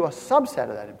attending to a subset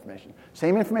of that information.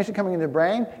 Same information coming into the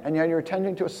brain, and now you're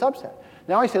attending to a subset.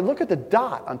 Now I say, look at the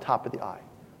dot on top of the eye.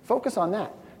 Focus on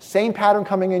that. Same pattern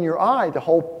coming in your eye, the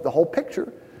whole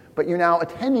picture, but you're now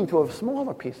attending to a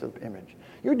smaller piece of the image.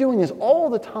 You're doing this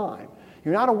all the time.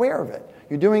 You're not aware of it.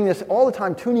 You're doing this all the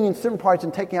time, tuning in certain parts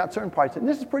and taking out certain parts. And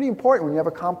this is pretty important when you have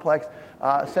a complex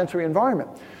sensory environment.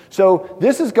 So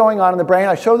this is going on in the brain.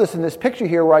 I show this in this picture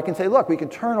here where I can say, look, we can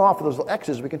turn off those little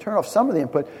X's. We can turn off some of the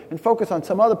input and focus on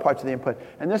some other parts of the input.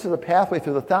 And this is a pathway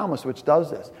through the thalamus which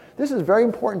does this. This is a very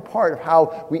important part of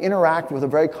how we interact with a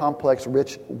very complex,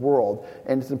 rich world.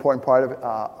 And it's an important part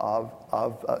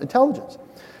intelligence.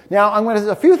 Now, there's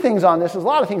a few things on this. There's a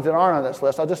lot of things that aren't on this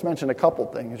list. I'll just mention a couple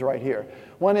things right here.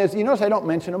 One is, you notice I don't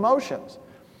mention emotions.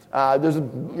 There's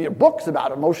books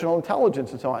about emotional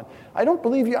intelligence and so on. I don't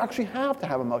believe you actually have to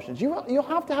have emotions. You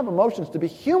have to have emotions to be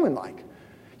human-like.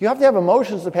 You have to have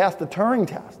emotions to pass the Turing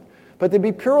test. But to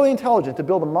be purely intelligent, to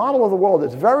build a model of the world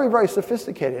that's very, very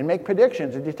sophisticated and make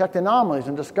predictions and detect anomalies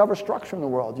and discover structure in the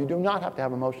world, you do not have to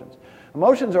have emotions.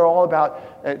 Emotions are all about,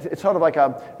 it's sort of like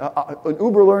an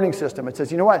Uber learning system. It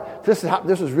says, you know what, this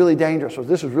is really dangerous, or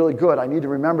this is really good, I need to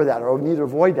remember that, or I need to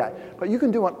avoid that. But you can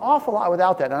do an awful lot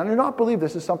without that, and I do not believe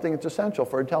this is something that's essential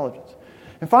for intelligence.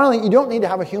 And finally, you don't need to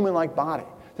have a human-like body.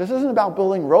 This isn't about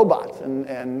building robots,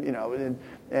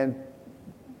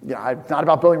 it's not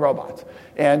about building robots.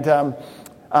 And,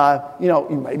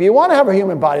 maybe you want to have a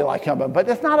human body like him, but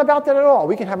it's not about that at all.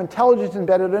 We can have intelligence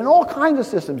embedded in all kinds of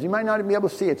systems. You might not even be able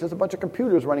to see it. It's just a bunch of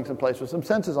computers running someplace with some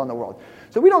sensors on the world.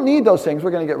 So we don't need those things.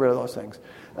 We're going to get rid of those things.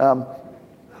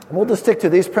 We'll just stick to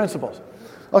these principles.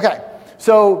 Okay,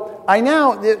 so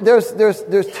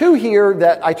there's two here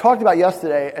that I talked about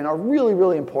yesterday and are really,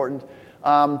 really important.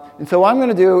 And so what I'm going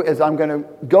to do is I'm going to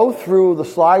go through the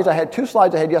slides. I had two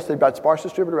slides I had yesterday about sparse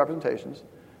distributed representations.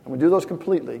 I'm going to do those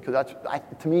completely because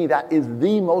to me, that is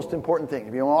the most important thing.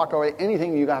 If you want to walk away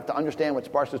anything, you're going to have to understand what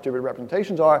sparse distributed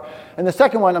representations are. And the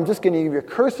second one, I'm just going to give you a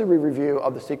cursory review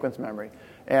of the sequence memory.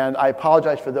 And I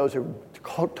apologize for those who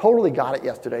totally got it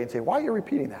yesterday and say, why are you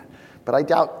repeating that? But I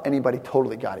doubt anybody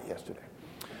totally got it yesterday.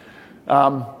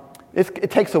 It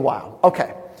takes a while.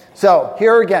 Okay. So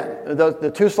here again,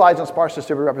 the two slides on sparse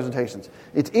distributed representations.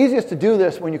 It's easiest to do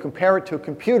this when you compare it to a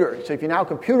computer. So if you know how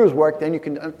computers work, then you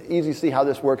can easily see how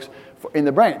this works in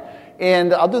the brain.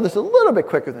 And I'll do this a little bit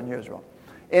quicker than usual.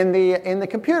 In the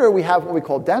computer, we have what we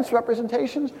call dense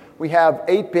representations. We have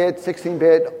 8-bit,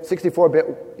 16-bit,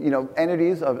 64-bit,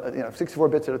 entities of 64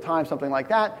 bits at a time, something like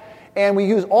that. And we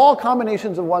use all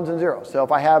combinations of ones and zeros. So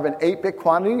if I have an 8-bit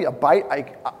quantity, a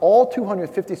byte, all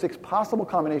 256 possible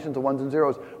combinations of ones and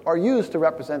zeros are used to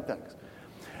represent things.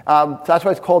 So that's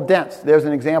why it's called dense. There's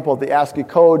an example of the ASCII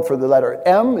code for the letter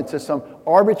M. It's just some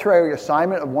arbitrary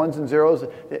assignment of ones and zeros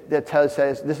that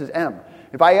says this is M.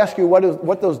 If I ask you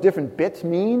what those different bits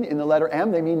mean in the letter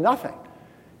M, they mean nothing.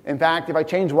 In fact, if I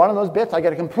change one of those bits, I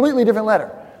get a completely different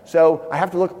letter. So I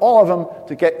have to look all of them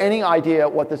to get any idea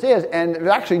what this is. And there's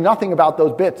actually nothing about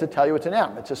those bits that tell you it's an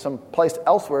M. It's just some place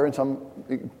elsewhere in some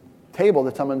table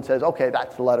that someone says, okay,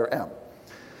 that's the letter M.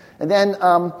 And then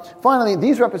finally,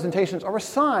 these representations are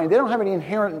assigned. They don't have any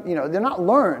inherent, they're not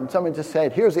learned. Someone just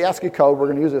said, here's the ASCII code. We're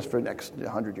going to use this for the next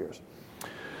 100 years.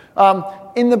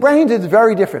 In the brain, it's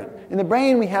very different. In the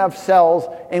brain, we have cells,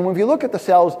 and when you look at the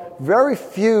cells, very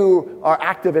few are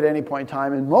active at any point in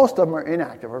time, and most of them are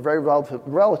inactive, or very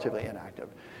relatively inactive.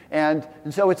 And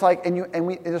so it's like,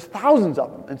 there's thousands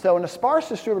of them. And so in a sparse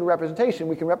distributed representation,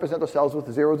 we can represent the cells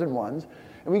with zeros and ones.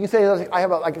 And we can say, I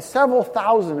have like several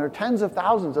thousand or tens of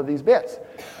thousands of these bits.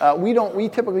 We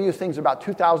typically use things about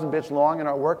 2,000 bits long in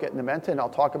our work at Numenta, and I'll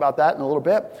talk about that in a little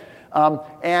bit.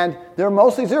 And they're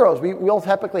mostly zeros. We'll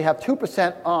typically have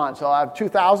 2% on. So I'll have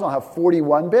 2,000, I'll have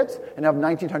 41 bits, and I'll have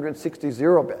 1,960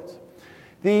 zero bits.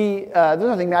 There's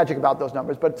nothing magic about those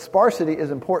numbers, but sparsity is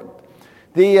important.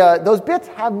 Those bits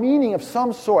have meaning of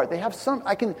some sort. They have some,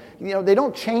 they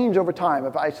don't change over time.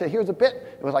 If I say, here's a bit,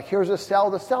 it was like, here's a cell.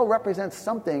 The cell represents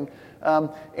something,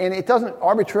 and it doesn't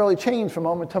arbitrarily change from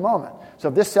moment to moment. So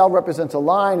if this cell represents a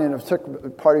line in a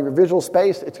certain part of your visual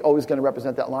space, it's always going to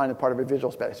represent that line as part of your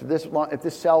visual space. If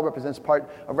this cell represents part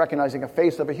of recognizing a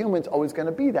face of a human, it's always going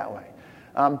to be that way.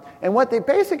 And what the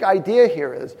basic idea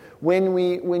here is, when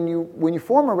you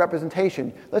form a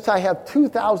representation, let's say I have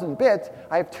 2,000 bits,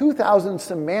 I have 2,000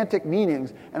 semantic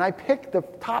meanings, and I pick the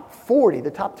top 40,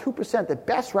 the top 2% that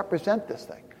best represent this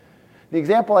thing. The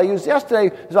example I used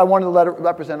yesterday is I wanted to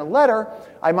represent a letter.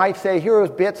 I might say, here are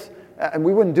bits, and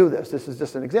we wouldn't do this. This is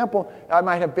just an example. I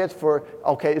might have bits for,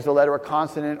 okay, is the letter a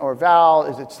consonant or a vowel?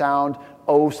 Is it sound,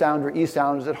 O sound or E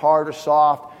sound? Is it hard or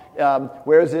soft?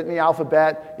 Where is it in the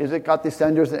alphabet? Is it got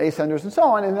descenders and ascenders and so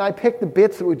on? And then I pick the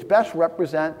bits that would best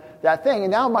represent that thing.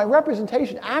 And now my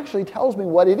representation actually tells me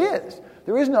what it is.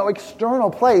 There is no external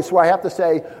place where I have to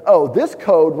say, oh, this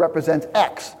code represents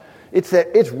X.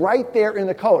 It's right there in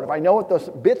the code. If I know what those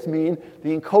bits mean,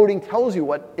 the encoding tells you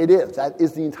what it is. That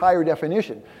is the entire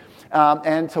definition.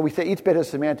 And so we say each bit has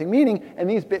semantic meaning, and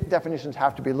these bit definitions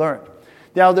have to be learned.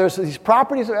 Now, there's these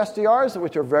properties of SDRs,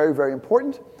 which are very, very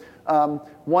important.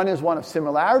 One is one of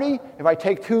similarity. If I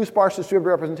take two sparsely distributed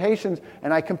representations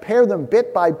and I compare them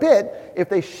bit by bit, if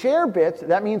they share bits,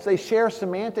 that means they share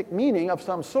semantic meaning of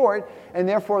some sort, and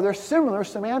therefore they're similar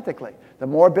semantically. The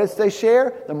more bits they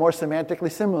share, the more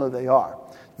semantically similar they are.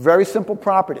 Very simple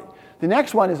property. The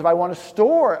next one is if I want to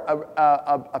store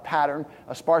a pattern,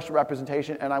 a sparse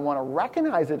representation, and I want to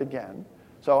recognize it again.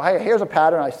 So, hey, here's a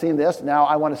pattern. I've seen this. Now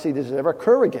I want to see does it ever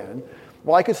occur again.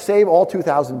 Well, I could save all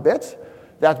 2,000 bits.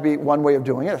 That'd be one way of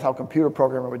doing it. That's how a computer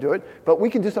programmer would do it. But we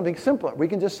can do something simpler. We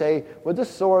can just say, we'll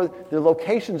just store the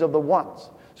locations of the ones.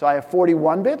 So I have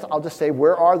 41 bits. I'll just say,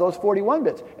 where are those 41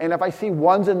 bits? And if I see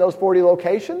ones in those 40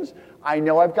 locations, I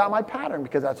know I've got my pattern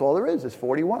because that's all there is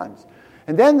 41s.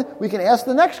 And then we can ask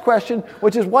the next question,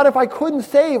 which is, what if I couldn't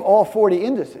save all 40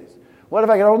 indices? What if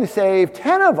I could only save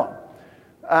 10 of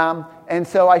them? And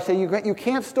so I say, you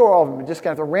can't store all of them. You're just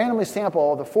going to have to randomly sample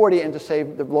all the 40 and just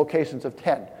save the locations of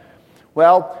 10.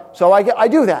 Well, so I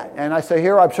do that. And I say,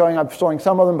 here I'm storing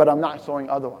some of them, but I'm not storing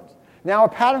other ones. Now a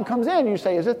pattern comes in, and you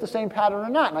say, is it the same pattern or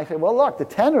not? And I say, well, look, the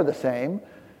 10 are the same.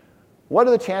 What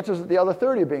are the chances that the other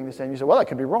 30 are being the same? You say, well, that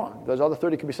could be wrong. Those other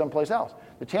 30 could be someplace else.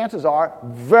 The chances are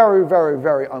very, very,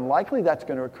 very unlikely that's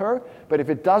going to occur. But if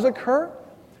it does occur,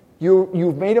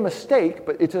 you've made a mistake,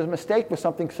 but it's a mistake with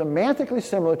something semantically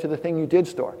similar to the thing you did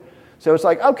store. So it's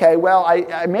like, okay, well,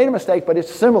 I made a mistake, but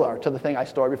it's similar to the thing I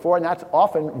stored before, and that's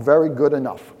often very good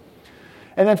enough.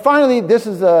 And then finally, this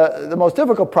is the most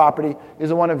difficult property, is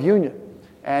the one of union.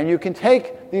 And you can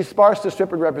take these sparse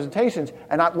distributed representations,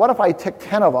 and what if I take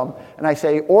 10 of them, and I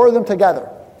say, order them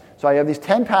together. So I have these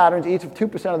 10 patterns, each with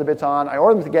 2% of the bits on. I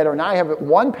order them together, and now I have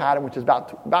one pattern, which is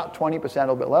about 20%, a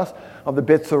little bit less, of the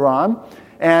bits are on.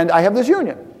 And I have this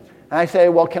union. And I say,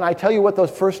 well, can I tell you what those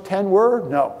first 10 were?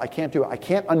 No, I can't do it. I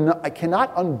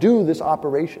cannot undo this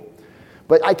operation.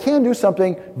 But I can do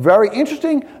something very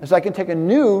interesting, is I can take a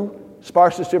new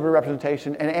sparse distributed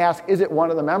representation and ask, is it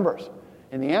one of the members?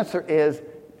 And the answer is,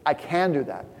 I can do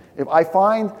that. If I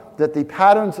find that the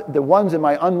patterns, the ones in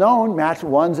my unknown match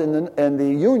ones in the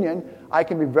union, I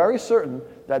can be very certain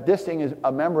that this thing is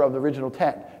a member of the original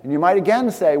 10. And you might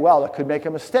again say, well, it could make a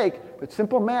mistake, but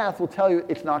simple math will tell you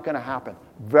it's not going to happen.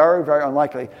 Very, very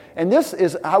unlikely. And this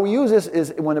is how we use this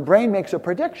is when the brain makes a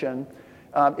prediction,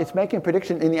 it's making a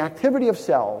prediction in the activity of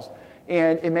cells.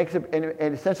 And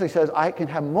it essentially says, I can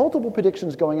have multiple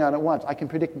predictions going on at once. I can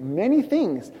predict many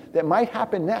things that might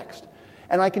happen next.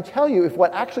 And I can tell you if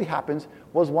what actually happens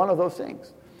was one of those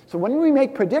things. So when we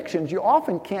make predictions, you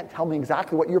often can't tell me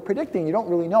exactly what you're predicting. You don't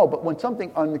really know. But when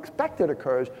something unexpected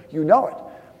occurs, you know it.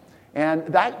 And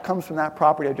that comes from that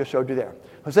property I just showed you there.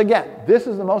 Because again, this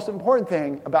is the most important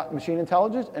thing about machine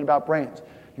intelligence and about brains.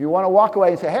 If you want to walk away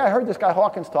and say, hey, I heard this guy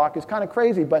Hawkins talk. It's kind of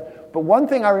crazy. But one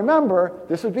thing I remember,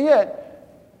 this would be it.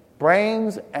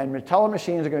 Brains and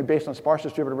telemachines are going to be based on sparse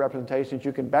distributed representations.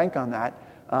 You can bank on that.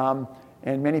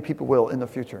 And many people will in the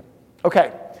future.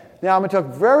 Okay, now I'm going to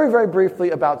talk very, very briefly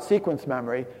about sequence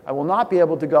memory. I will not be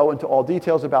able to go into all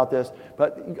details about this,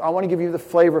 but I want to give you the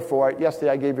flavor for it. Yesterday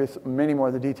I gave you many more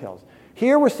of the details.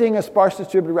 Here we're seeing a sparse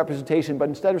distributed representation, but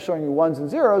instead of showing you ones and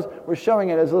zeros, we're showing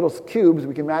it as little cubes.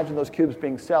 We can imagine those cubes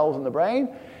being cells in the brain,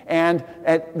 and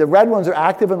the red ones are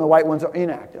active and the white ones are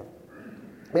inactive.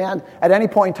 And at any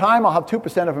point in time, I'll have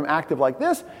 2% of them active like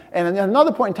this, and at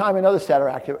another point in time, another set are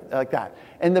active like that.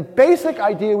 And the basic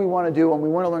idea we want to do when we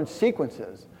want to learn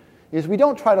sequences is we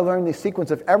don't try to learn the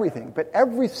sequence of everything, but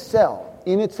every cell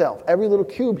in itself, every little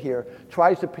cube here,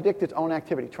 tries to predict its own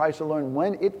activity, tries to learn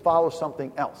when it follows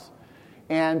something else.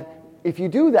 And if you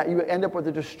do that, you end up with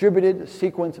a distributed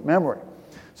sequence memory.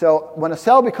 So when a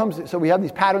cell becomes, so we have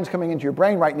these patterns coming into your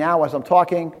brain right now as I'm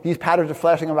talking. These patterns are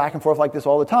flashing back and forth like this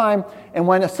all the time. And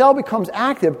when a cell becomes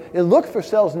active, it looks for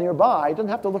cells nearby. It doesn't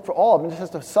have to look for all of them. It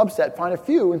just has to subset, find a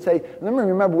few, and say, let me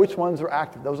remember which ones are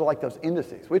active. Those are like those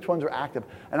indices. Which ones are active?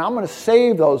 And I'm going to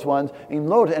save those ones and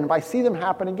load it. And if I see them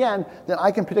happen again, then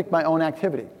I can predict my own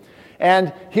activity.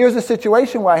 And here's a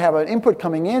situation where I have an input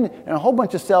coming in, and a whole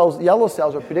bunch of cells, yellow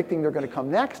cells, are predicting they're going to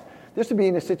come next. This would be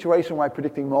in a situation where I'm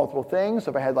predicting multiple things.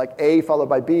 So if I had like A followed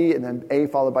by B, and then A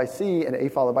followed by C, and A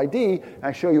followed by D, and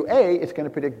I show you A, it's going to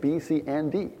predict B, C,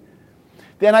 and D.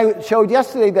 Then I showed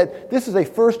yesterday that this is a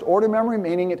first-order memory,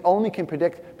 meaning it only can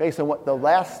predict based on what the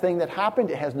last thing that happened.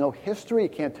 It has no history.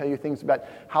 It can't tell you things about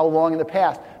how long in the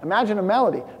past. Imagine a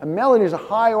melody. A melody is a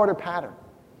high-order pattern.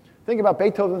 Think about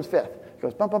Beethoven's Fifth. It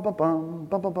goes bum, bum, bum, bum,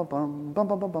 bum, bum, bum, bum,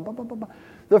 bum, bum, bum, bum, bum, bum.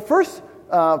 The first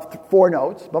four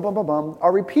notes, bum, bum, bum, bum,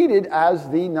 are repeated as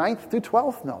the 9th to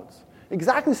 12th notes.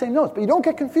 Exactly the same notes, but you don't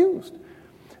get confused.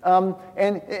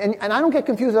 And I don't get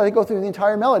confused as I go through the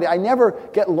entire melody. I never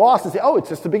get lost and say, oh, it's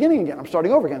just the beginning again. I'm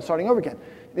starting over again.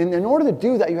 In order to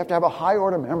do that, you have to have a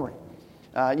high-order memory.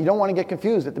 You don't want to get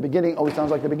confused at the beginning. Oh, it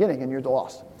sounds like the beginning, and you're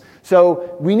lost.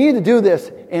 So we need to do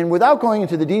this, and without going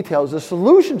into the details, the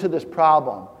solution to this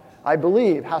problem, I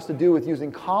believe, has to do with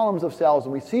using columns of cells,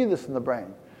 and we see this in the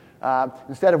brain.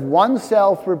 Instead of one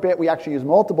cell per bit, we actually use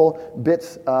multiple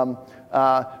bits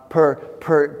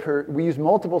we use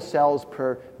multiple cells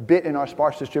per bit in our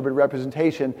sparse distributed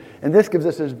representation, and this gives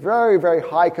us this very, very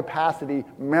high capacity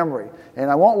memory.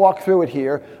 And I won't walk through it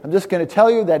here. I'm just going to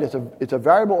tell you that it's a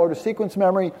variable order sequence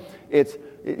memory.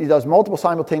 It does multiple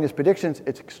simultaneous predictions.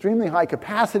 It's extremely high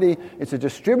capacity. It's a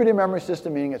distributed memory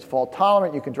system, meaning it's fault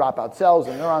tolerant. You can drop out cells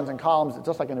and neurons and columns. It's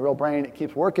just like in the real brain. It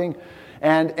keeps working.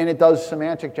 And it does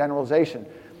semantic generalization.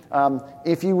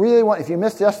 If you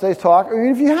missed yesterday's talk, or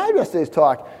even if you had yesterday's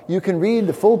talk, you can read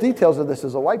the full details of this.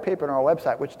 There's a white paper on our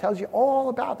website which tells you all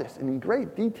about this in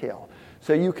great detail.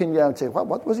 So you can say,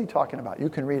 what was he talking about? You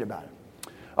can read about it.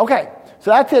 Okay,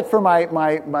 so that's it for my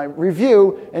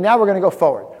review, and now we're going to go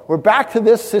forward. We're back to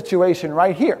this situation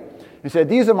right here. He said,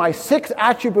 these are my 6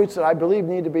 attributes that I believe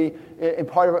need to be in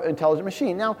part of an intelligent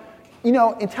machine. Now,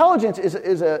 intelligence is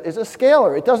a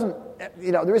scalar. It doesn't,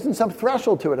 there isn't some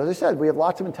threshold to it. As I said, we have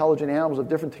lots of intelligent animals of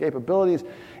different capabilities.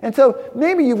 And so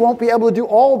maybe you won't be able to do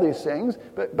all these things,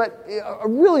 but a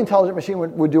really intelligent machine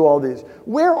would do all these.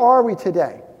 Where are we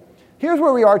today? Here's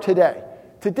where we are today.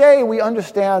 Today, we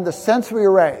understand the sensory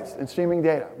arrays in streaming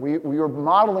data. We are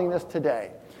modeling this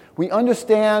today. We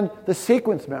understand the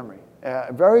sequence memory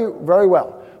very, very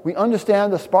well. We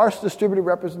understand the sparse distributed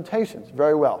representations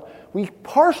very well. We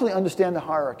partially understand the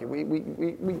hierarchy.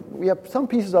 We have some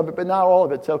pieces of it, but not all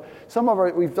of it. So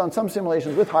we've done some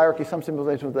simulations with hierarchy, some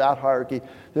simulations without hierarchy.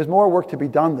 There's more work to be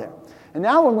done there. And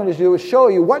now what I'm going to do is show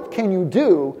you what can you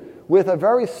do with a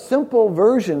very simple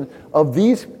version of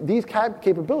these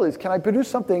capabilities. Can I produce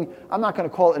something, I'm not going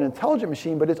to call it an intelligent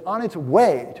machine, but it's on its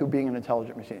way to being an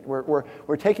intelligent machine.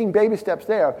 We're taking baby steps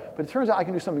there, but it turns out I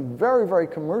can do something very, very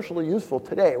commercially useful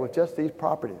today with just these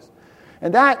properties.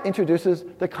 And that introduces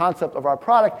the concept of our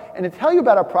product. And to tell you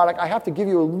about our product, I have to give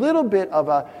you a little bit of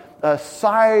a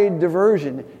side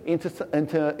diversion into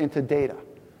data.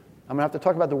 I'm going to have to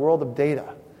talk about the world of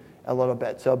data a little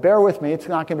bit. So bear with me. It's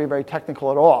not going to be very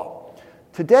technical at all.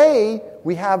 Today,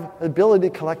 we have the ability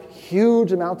to collect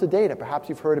huge amounts of data. Perhaps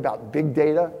you've heard about big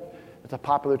data. It's a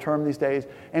popular term these days.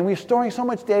 And we're storing so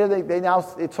much data,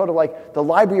 it's sort of like the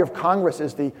Library of Congress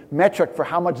is the metric for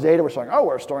how much data we're storing. Oh,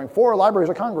 we're storing 4 Libraries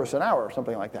of Congress an hour or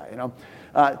something like that,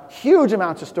 Huge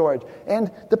amounts of storage.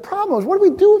 And the problem is, what do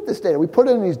we do with this data? We put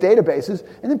it in these databases,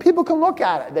 and then people can look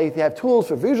at it. They have tools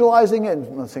for visualizing it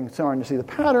and starting to see the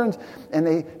patterns, and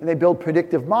they build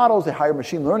predictive models. They hire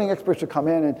machine learning experts to come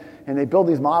in, and they build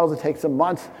these models. It takes them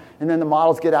months, and then the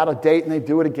models get out of date, and they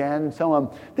do it again, and so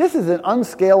on. This is an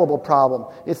unscalable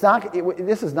problem. This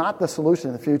is not the solution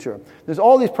in the future. There's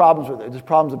all these problems with it. There's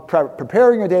problems of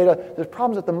preparing your data. There's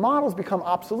problems that the models become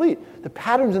obsolete. The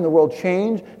patterns in the world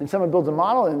change, and someone builds a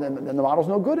model, and then the model's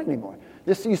no good anymore.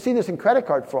 You see this in credit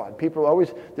card fraud. People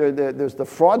always, there's the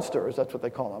fraudsters, that's what they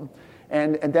call them,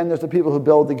 and then there's the people who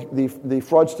build the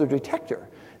fraudster detector.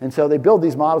 And so they build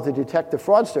these models to detect the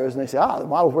fraudsters, and they say, the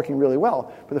model's working really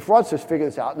well. But the fraudsters figure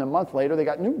this out, and a month later, they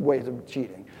got new ways of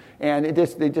cheating. And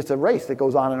it's just a race that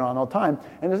goes on and on all the time.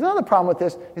 And there's another problem with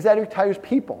this, is that it requires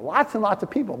people, lots and lots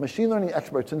of people, machine learning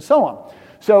experts, and so on.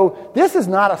 So this is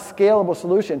not a scalable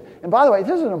solution. And by the way,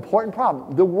 this is an important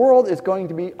problem. The world is going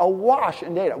to be awash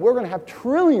in data. We're going to have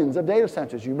trillions of data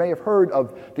centers. You may have heard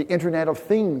of the Internet of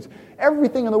Things.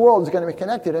 Everything in the world is going to be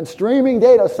connected and streaming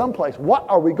data someplace. What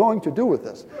are we going to do with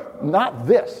this? Not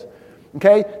this.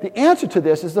 Okay? The answer to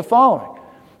this is the following.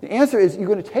 The answer is you're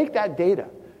going to take that data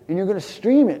and you're going to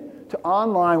stream it to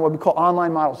online, what we call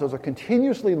online models. Those are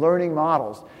continuously learning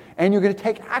models. And you're going to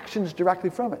take actions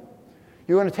directly from it.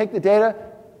 You're going to take the data,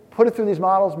 put it through these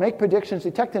models, make predictions,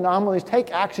 detect anomalies,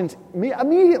 take actions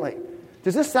immediately.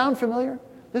 Does this sound familiar?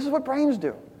 This is what brains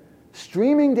do.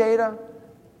 Streaming data,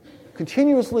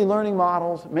 continuously learning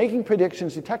models, making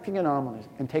predictions, detecting anomalies,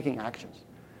 and taking actions.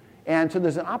 And so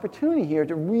there's an opportunity here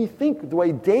to rethink the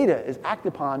way data is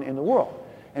acted upon in the world.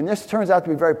 And this turns out to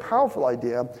be a very powerful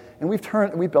idea, and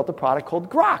we've built a product called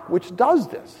Grok, which does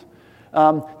this.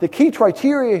 The key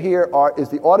criteria here is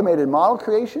the automated model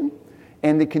creation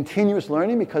and the continuous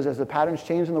learning, because as the patterns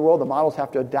change in the world, the models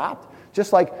have to adapt.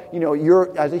 Just like,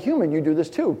 you're, as a human, you do this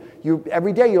too.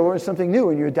 Every day you learn something new,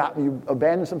 and you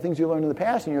abandon some things you learned in the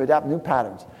past, and you adapt new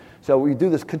patterns. So we do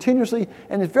this continuously,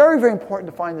 and it's very, very important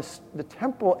to find the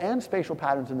temporal and spatial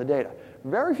patterns in the data.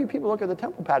 Very few people look at the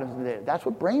temporal patterns in the data. That's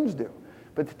what brains do.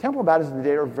 But the temporal patterns in the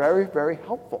data are very, very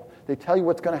helpful. They tell you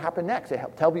what's going to happen next. They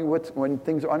tell you when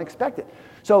things are unexpected.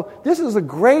 So this is a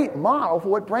great model for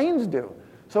what brains do.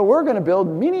 So we're going to build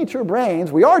miniature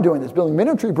brains. We are doing this, building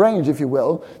miniature brains, if you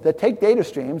will, that take data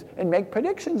streams and make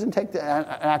predictions and take the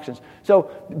actions. So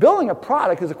building a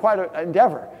product is quite an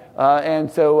endeavor.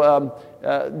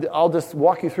 I'll just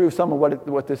walk you through some of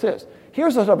what this is.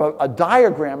 Here's a sort of a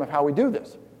diagram of how we do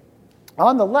this.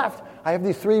 On the left, I have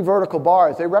these 3 vertical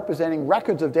bars. They're representing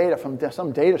records of data from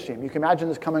some data stream. You can imagine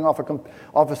this coming off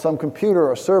of some computer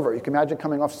or server. You can imagine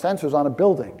coming off sensors on a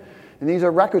building. And these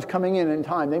are records coming in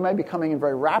time. They may be coming in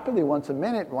very rapidly, once a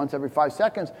minute, once every 5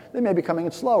 seconds. They may be coming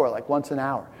in slower, like once an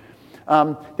hour.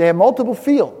 They have multiple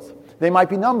fields. They might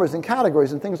be numbers and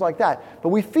categories and things like that. But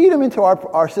we feed them into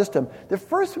our system. The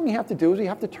first thing we have to do is we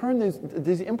have to turn these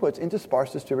inputs into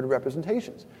sparse distributed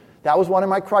representations. That was one of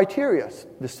my criteria.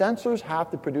 The sensors have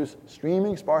to produce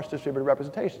streaming sparse distributed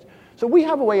representations. So we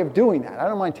have a way of doing that. I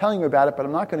don't mind telling you about it, but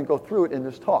I'm not going to go through it in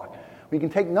this talk. We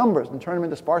can take numbers and turn them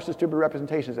into sparse distributed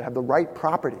representations that have the right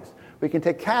properties. We can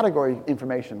take category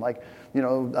information like,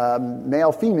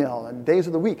 male, female, and days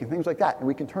of the week and things like that, and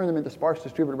we can turn them into sparse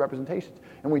distributed representations.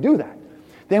 And we do that.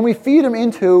 Then we feed them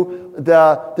into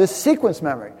this sequence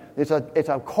memory. It's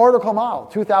a cortical model,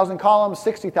 2,000 columns,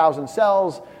 60,000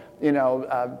 cells,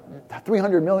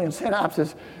 300 million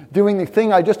synapses doing the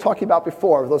thing I just talked about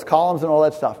before, those columns and all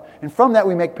that stuff. And from that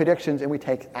we make predictions and we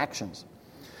take actions.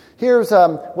 Here's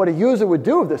what a user would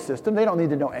do with this system. They don't need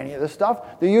to know any of this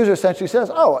stuff. The user essentially says,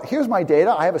 oh, here's my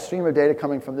data. I have a stream of data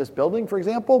coming from this building, for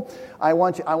example. I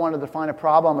want to define a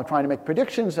problem. I'm trying to make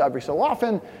predictions every so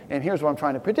often, and here's what I'm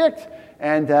trying to predict.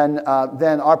 And then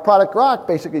our product Grok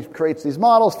basically creates these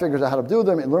models, figures out how to do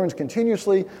them. It learns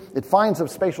continuously. It finds some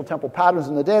spatial temporal patterns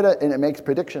in the data, and it makes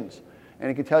predictions. And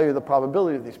it can tell you the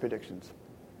probability of these predictions.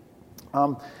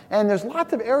 And there's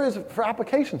lots of areas for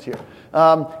applications here.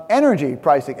 Energy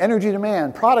pricing, energy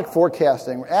demand, product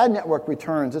forecasting, ad network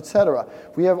returns, etc.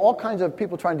 We have all kinds of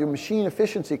people trying to do machine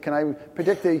efficiency. Can I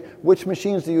predict which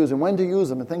machines to use and when to use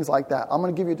them and things like that? I'm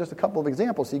going to give you just a couple of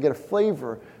examples so you get a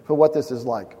flavor for what this is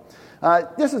like.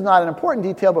 This is not an important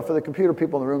detail, but for the computer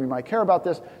people in the room, you might care about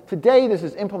this. Today, this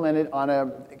is implemented on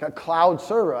a cloud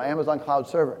server, an Amazon cloud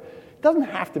server. It doesn't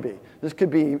have to be. This could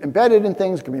be embedded in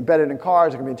things, it could be embedded in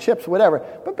cars, it could be in chips, whatever.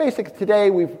 But basically, today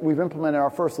we've implemented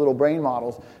our first little brain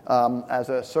models as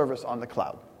a service on the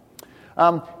cloud.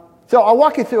 So I'll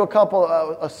walk you through a couple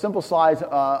of simple slides,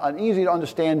 an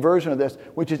easy-to-understand version of this,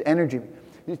 which is energy.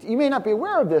 You may not be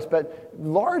aware of this, but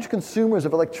large consumers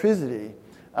of electricity,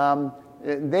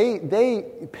 they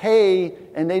pay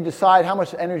and they decide how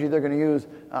much energy they're going to use,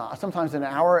 sometimes on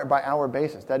an hour-by-hour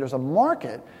basis. That there's a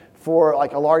market for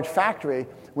like a large factory.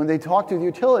 When they talk to the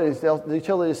utilities, the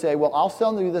utilities say, well, I'll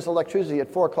sell you this electricity at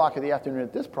 4 o'clock in the afternoon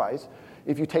at this price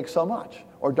if you take so much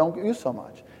or don't use so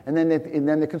much. And then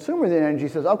the consumer of the energy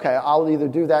says, okay, I'll either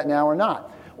do that now or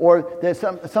not. Or there's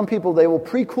some people, they will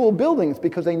pre-cool buildings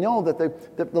because they know that the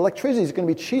electricity is going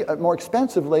to be more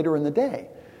expensive later in the day.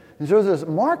 And so there's this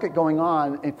market going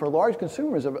on for large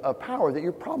consumers of power that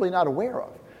you're probably not aware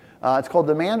of. It's called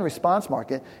demand response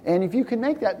market. And if you can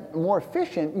make that more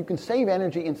efficient, you can save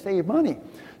energy and save money.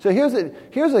 So here's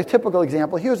a typical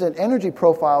example. Here's an energy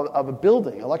profile of a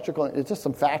building, electrical, it's just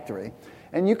some factory.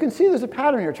 And you can see there's a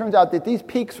pattern here. It turns out that these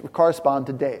peaks correspond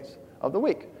to days of the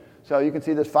week. So you can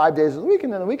see there's 5 days of the week,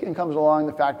 and then the weekend comes along,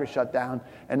 the factory's shut down,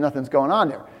 and nothing's going on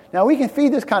there. Now we can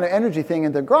feed this kind of energy thing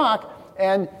into Grok,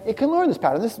 and it can learn this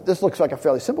pattern. This looks like a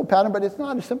fairly simple pattern, but it's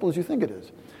not as simple as you think it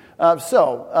is.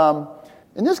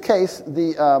 In this case,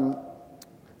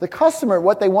 the customer,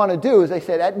 what they want to do is they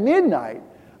said, at midnight,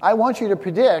 I want you to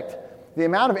predict the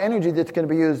amount of energy that's going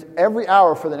to be used every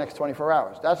hour for the next 24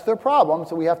 hours. That's their problem,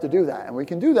 so we have to do that. And we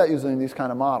can do that using these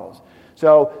kind of models.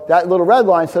 So that little red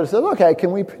line says, okay,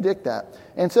 can we predict that?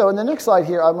 And so in the next slide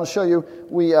here, I'm going to show you,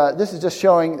 this is just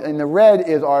showing, in the red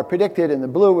is our predicted, and the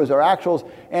blue is our actuals.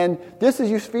 And this is,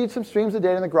 you feed some streams of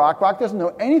data in the Grok. Grok doesn't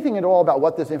know anything at all about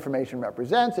what this information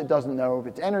represents. It doesn't know if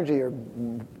it's energy or,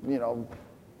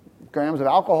 grams of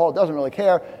alcohol. It doesn't really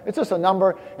care. It's just a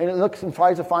number, and it looks and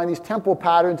tries to find these temporal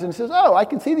patterns, and it says, oh, I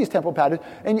can see these temporal patterns.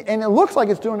 And it looks like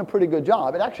it's doing a pretty good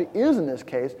job. It actually is in this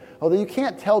case, although you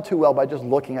can't tell too well by just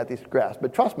looking at these graphs.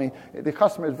 But trust me, the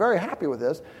customer is very happy with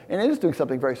this, and it is doing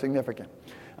something very significant.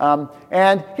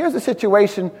 And here's a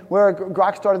situation where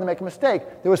Grok started to make a mistake.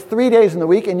 There was 3 days in the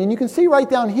week, and you can see right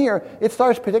down here, it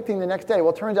starts predicting the next day.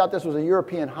 Well, it turns out this was a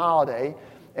European holiday,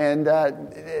 and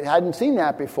it hadn't seen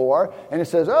that before. And it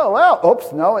says, oh, well,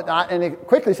 oops, no, it's not. And it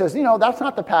quickly says, that's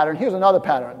not the pattern. Here's another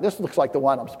pattern. This looks like the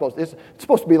one it's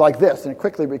supposed to be like this, and it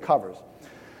quickly recovers.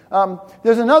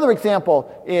 There's another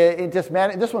example. This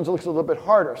one looks a little bit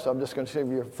harder, so I'm just going to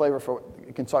give you a flavor for what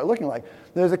it can start looking like.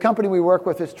 There's a company we work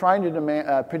with that's trying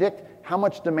to predict how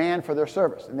much demand for their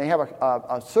service. And they have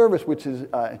a service which is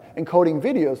encoding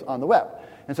videos on the web.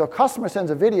 And so a customer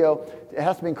sends a video. It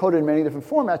has to be encoded in many different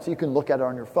formats so you can look at it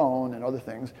on your phone and other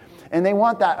things. And they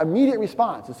want that immediate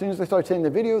response. As soon as they start sending the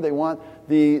video, they want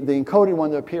the encoded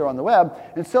one to appear on the web.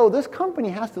 And so this company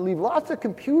has to leave lots of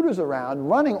computers around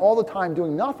running all the time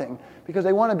doing nothing because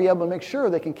they want to be able to make sure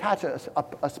they can catch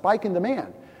a spike in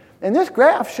demand. And this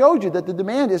graph showed you that the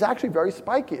demand is actually very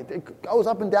spiky. It goes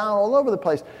up and down all over the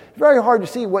place. It's very hard to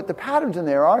see what the patterns in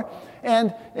there are.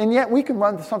 And yet we can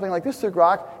run something like this through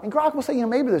Grok, and Grok will say,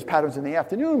 maybe there's patterns in the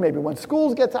afternoon, maybe when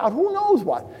schools gets out, who knows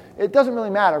what. It doesn't really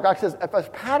matter. Grok says, if there's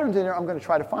patterns in there, I'm going to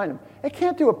try to find them. It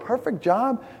can't do a perfect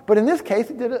job, but in this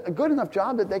case, it did a good enough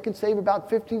job that they can save about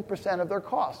 15% of their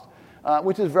cost,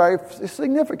 which is very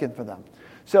significant for them.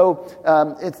 So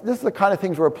this is the kind of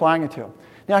things we're applying it to.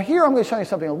 Now here I'm going to show you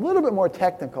something a little bit more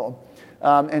technical,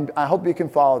 and I hope you can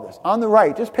follow this. On the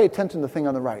right, just pay attention to the thing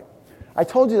on the right. I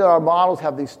told you that our models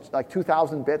have these like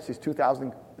 2,000 bits, these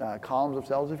 2,000 columns of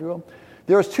cells, if you will.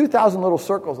 There's 2,000 little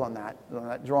circles on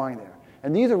that drawing there.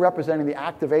 And these are representing the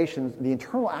activations, the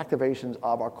internal activations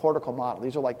of our cortical model.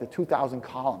 These are like the 2,000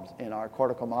 columns in our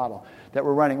cortical model that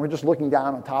we're running. We're just looking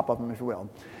down on top of them, if you will.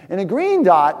 And a green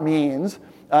dot means,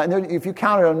 if you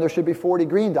counted them, there should be 40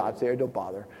 green dots there. Don't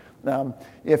bother.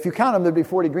 If you count them, there'd be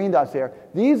 40 green dots there.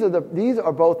 These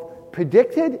are both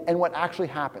predicted and what actually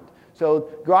happened.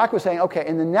 So Grok was saying, okay,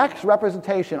 in the next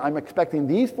representation, I'm expecting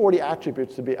these 40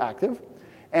 attributes to be active.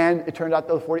 And it turned out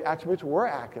those 40 attributes were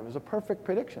active. It was a perfect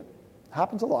prediction. It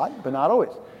happens a lot, but not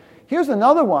always. Here's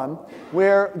another one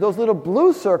where those little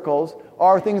blue circles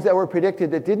are things that were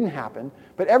predicted that didn't happen,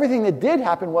 but everything that did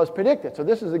happen was predicted. So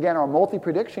this is, again, our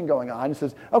multi-prediction going on. It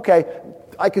says, okay,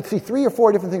 I could see 3 or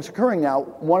 4 different things occurring now.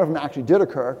 One of them actually did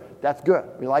occur. That's good.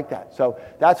 We like that. So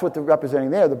that's what they're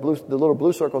representing there. The little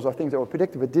blue circles are things that were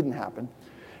predicted but didn't happen.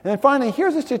 And then finally,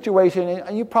 here's a situation,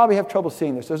 and you probably have trouble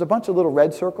seeing this. There's a bunch of little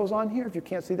red circles on here. If you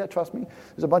can't see that, trust me.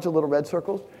 There's a bunch of little red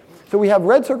circles. So we have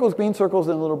red circles, green circles,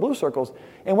 and little blue circles.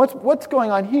 And what's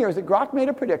going on here is that Grok made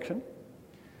a prediction.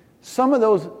 Some of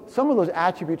those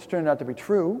attributes turned out to be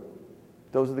true.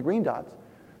 Those are the green dots.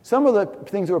 Some of the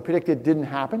things that were predicted didn't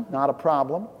happen, not a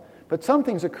problem. But some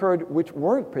things occurred which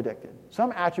weren't predicted.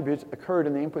 Some attributes occurred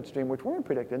in the input stream which weren't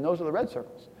predicted, and those are the red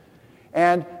circles.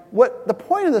 And what the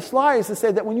point of the slide is to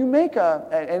say that when you make an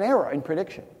error in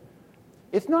prediction,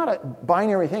 it's not a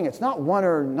binary thing. It's not one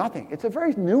or nothing. It's a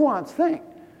very nuanced thing.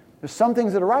 There's some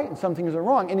things that are right and some things that are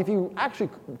wrong. And if you actually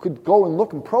could go and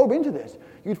look and probe into this,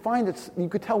 you'd find that you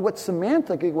could tell what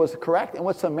semantically was correct and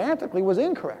what semantically was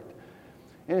incorrect.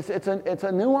 And it's a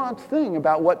nuanced thing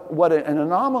about what an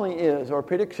anomaly is or a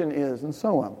prediction is and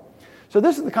so on. So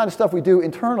this is the kind of stuff we do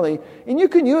internally. And you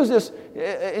can use this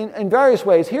in various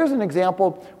ways. Here's an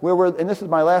example and this is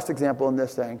my last example in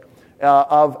this thing,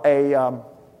 of a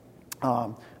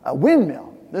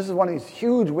windmill. This is one of these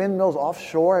huge windmills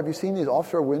offshore. Have you seen these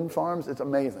offshore wind farms? It's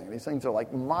amazing. These things are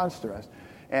like monstrous.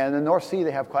 And in the North Sea,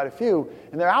 they have quite a few.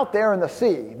 And they're out there in the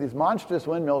sea, these monstrous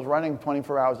windmills running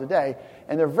 24 hours a day.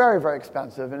 And they're very, very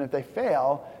expensive. And if they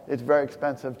fail, it's very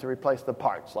expensive to replace the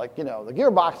parts. Like, the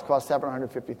gearbox costs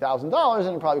 $750,000,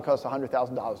 and it probably costs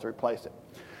 $100,000 to replace it.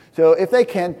 So if they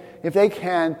can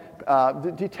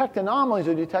detect anomalies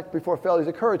or detect before failures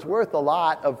occur, it's worth a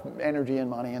lot of energy and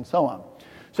money and so on.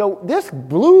 So this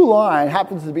blue line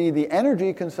happens to be the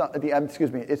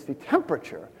it's the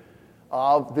temperature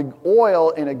of the oil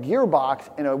in a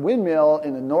gearbox in a windmill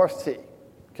in the North Sea.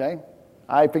 Okay?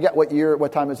 I forget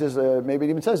what time this is. Maybe it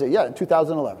even says it. Yeah, in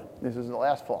 2011. This is the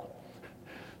last fall.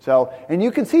 So, and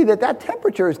you can see that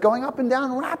temperature is going up and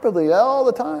down rapidly all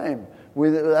the time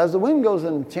as the wind goes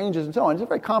and changes and so on. It's a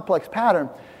very complex pattern.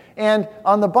 And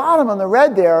on the bottom, on the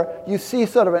red there, you see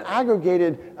sort of an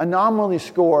aggregated anomaly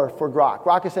score for Grok.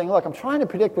 Grok is saying, look, I'm trying to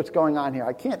predict what's going on here.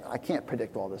 I can't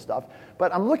predict all this stuff,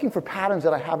 but I'm looking for patterns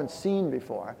that I haven't seen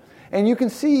before. And you can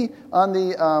see on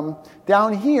the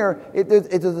down here,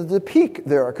 there's a peak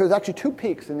there, because there's actually 2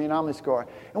 peaks in the anomaly score.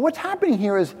 And what's happening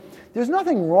here is there's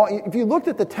nothing wrong. If you looked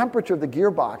at the temperature of the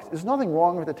gearbox, there's nothing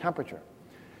wrong with the temperature.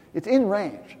 It's in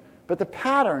range, but the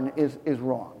pattern is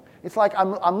wrong. It's like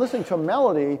I'm listening to a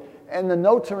melody and the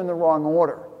notes are in the wrong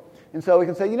order. And so we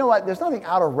can say, you know what, there's nothing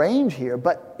out of range here,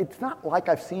 but it's not like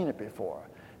I've seen it before.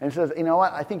 And it says, you know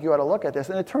what, I think you ought to look at this.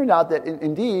 And it turned out that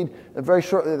indeed, very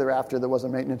shortly thereafter, there was a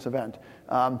maintenance event.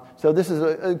 So this is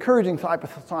an encouraging type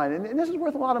of sign. And this is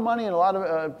worth a lot of money and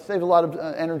saves a lot of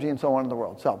energy and so on in the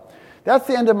world. So that's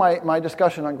the end of my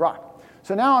discussion on Grok.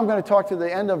 So now I'm going to talk to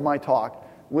the end of my talk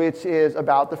which is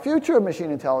about the future of machine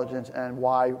intelligence and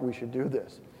why we should do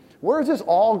this. Where is this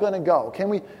all going to go? Can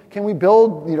we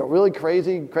build really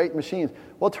crazy, great machines?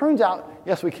 Well, it turns out,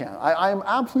 yes, we can. I am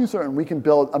absolutely certain we can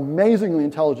build amazingly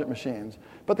intelligent machines.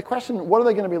 But the question, what are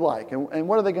they going to be like? And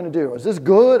what are they going to do? Is this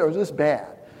good or is this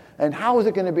bad? And how is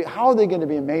it going to be? How are they going to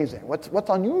be amazing? What's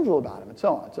unusual about them, and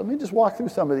so on? So let me just walk through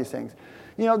some of these things.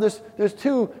 There's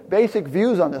two basic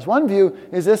views on this. One view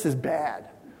is this is bad.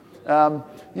 Sky.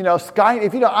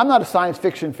 I'm not a science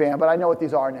fiction fan, but I know what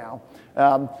these are now.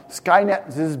 Skynet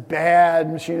is this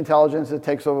bad machine intelligence that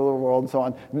takes over the world and so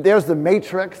on. There's the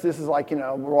Matrix. This is like,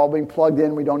 we're all being plugged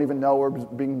in. We don't even know we're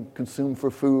being consumed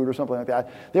for food or something like that.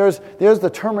 There's the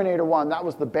Terminator 1. That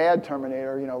was the bad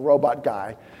Terminator, robot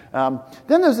guy.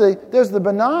 Then there's the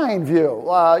benign view.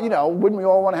 Wouldn't we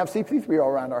all want to have C-3PO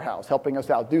around our house helping us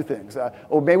out do things?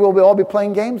 Or maybe we'll all be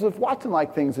playing games with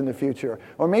Watson-like things in the future.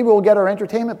 Or maybe we'll get our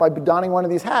entertainment by donning one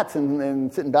of these hats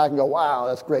and sitting back and go, wow,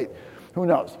 that's great. Who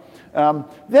knows?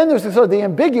 Then there's sort of the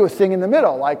ambiguous thing in the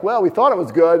middle, like, well, we thought it was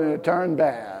good and it turned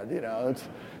bad.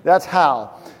 That's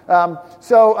how.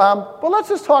 But let's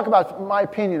just talk about my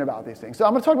opinion about these things. So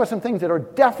I'm going to talk about some things that are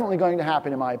definitely going to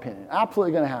happen, in my opinion.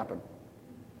 Absolutely going to happen.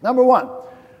 Number one,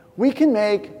 we can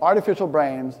make artificial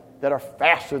brains that are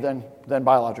faster than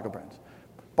biological brains.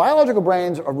 Biological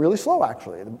brains are really slow,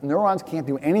 actually. The neurons can't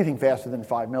do anything faster than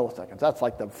 5 milliseconds. That's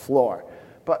like the floor.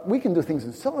 But we can do things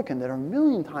in silicon that are a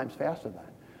million times faster than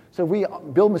that. So if we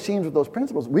build machines with those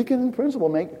principles, we can, in principle,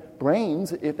 make brains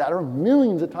that are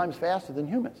millions of times faster than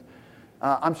humans.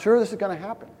 I'm sure this is going to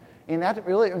happen. And that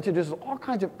really introduces all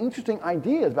kinds of interesting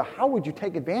ideas about how would you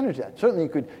take advantage of that. Certainly you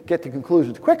could get to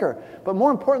conclusions quicker, but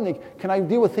more importantly, can I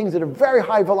deal with things that are very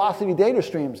high velocity data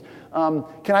streams?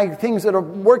 Things that are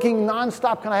working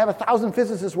nonstop, can I have 1,000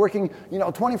 physicists working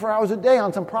 24 hours a day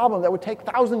on some problem that would take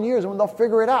 1,000 years and they'll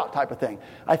figure it out type of thing?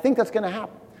 I think that's going to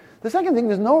happen. The second thing,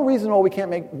 there's no reason why we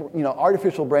can't make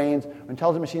artificial brains or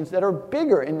intelligent machines that are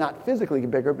bigger, and not physically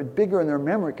bigger, but bigger in their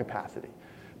memory capacity.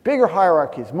 Bigger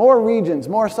hierarchies, more regions,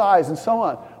 more size, and so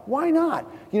on. Why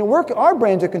not? Our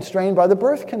brains are constrained by the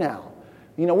birth canal.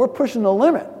 We're pushing the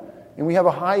limit. And we have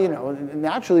a high,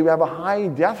 naturally we have a high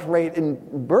death rate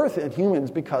in birth in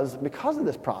humans because of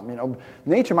this problem.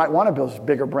 Nature might want to build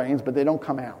bigger brains, but they don't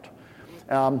come out.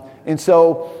 And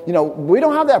so, we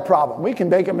don't have that problem. We can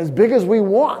make them as big as we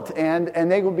want,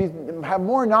 and they will have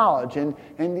more knowledge and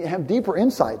have deeper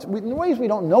insights in ways we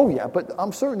don't know yet, but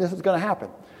I'm certain this is going to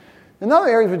happen. Another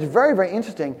area which is very, very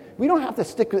interesting, we don't have to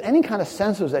stick with any kind of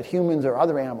sensors that humans or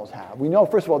other animals have. We know,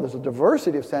 first of all, there's a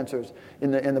diversity of sensors in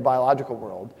the biological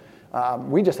world.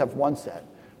 We just have one set.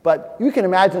 But you can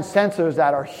imagine sensors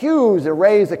that are huge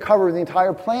arrays that cover the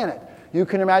entire planet. You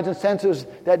can imagine sensors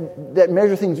that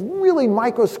measure things really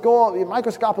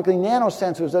microscopically,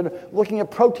 nanosensors that are looking at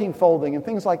protein folding and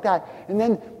things like that. And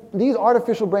then these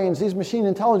artificial brains, these machine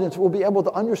intelligence, will be able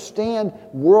to understand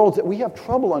worlds that we have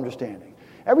trouble understanding.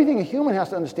 Everything a human has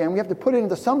to understand, we have to put it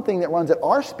into something that runs at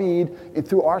our speed and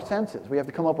through our senses. We have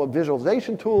to come up with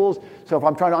visualization tools. So if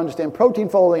I'm trying to understand protein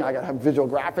folding, I got to have visual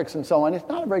graphics and so on. It's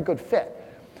not a very good fit.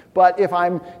 But if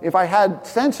I had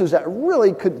sensors that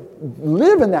really could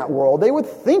live in that world, they would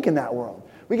think in that world.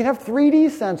 We can have 3D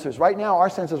sensors. Right now, our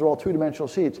sensors are all two-dimensional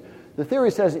sheets. The theory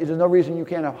says there's no reason you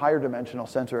can't have higher dimensional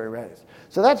sensor arrays.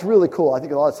 So that's really cool. I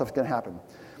think a lot of stuff's going to happen.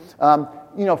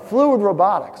 Fluid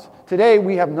robotics. Today,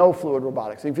 we have no fluid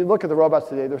robotics. If you look at the robots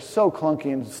today, they're so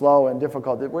clunky and slow and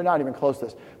difficult that we're not even close to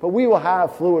this. But we will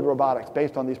have fluid robotics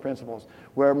based on these principles,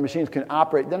 where machines can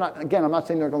operate. They're not, again, I'm not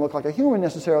saying they're going to look like a human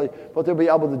necessarily, but they'll be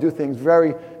able to do things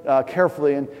very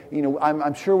carefully. And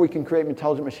I'm sure we can create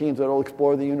intelligent machines that will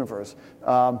explore the universe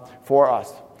for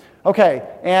us. Okay,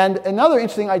 and another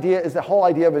interesting idea is the whole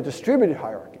idea of a distributed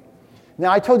hierarchy.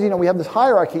 Now, I told you, we have this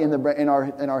hierarchy in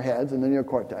our heads, in the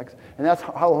neocortex, and that's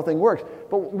how the whole thing works.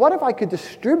 But what if I could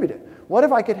distribute it? What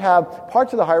if I could have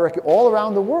parts of the hierarchy all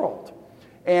around the world?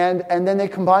 And then they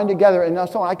combine together, and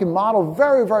so on. I can model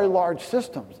very, very large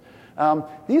systems.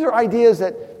 These are ideas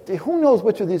that, who knows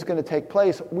which of these is going to take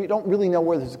place? We don't really know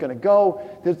where this is going to go.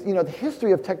 The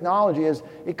history of technology is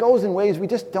it goes in ways we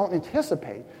just don't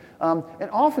anticipate. And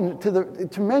often to the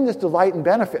tremendous delight and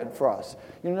benefit for us.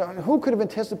 Who could have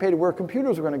anticipated where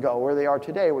computers were going to go, where they are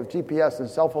today with GPS and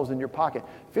cell phones in your pocket?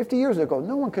 50 years ago,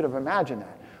 no one could have imagined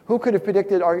that. Who could have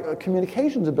predicted our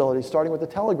communications abilities, starting with the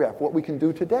telegraph, what we can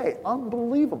do today?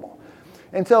 Unbelievable.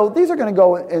 And so these are going to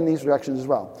go in these directions as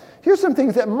well. Here's some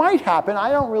things that might happen. I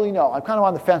don't really know. I'm kind of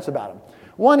on the fence about them.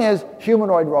 One is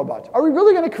humanoid robots. Are we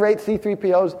really going to create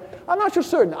C-3POs? I'm not sure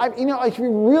certain. If we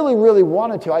really, really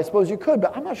wanted to, I suppose you could,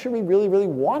 but I'm not sure we really, really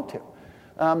want to.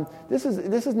 This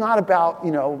is not about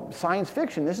science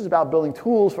fiction. This is about building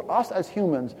tools for us as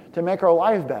humans to make our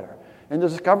lives better and to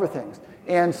discover things.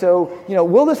 And so,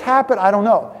 will this happen? I don't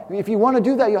know. If you want to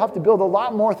do that, you'll have to build a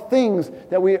lot more things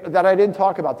that I didn't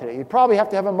talk about today. You'd probably have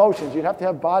to have emotions. You'd have to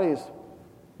have bodies.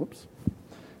 Whoops.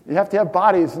 You'd have to have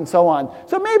bodies and so on.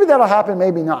 So maybe that'll happen,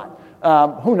 maybe not.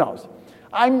 Who knows?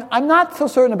 I'm not so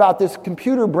certain about this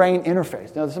computer-brain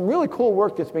interface. Now, there's some really cool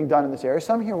work that's being done in this area,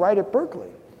 some here right at Berkeley,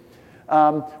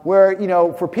 where,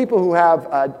 for people who have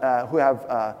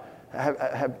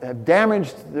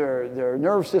damaged their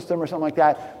nerve system or something like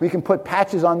that, we can put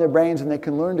patches on their brains and they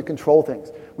can learn to control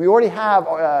things. We already have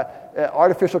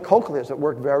artificial cochleas that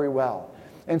work very well.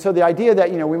 And so the idea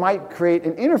that, we might create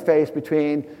an interface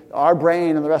between our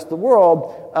brain and the rest of the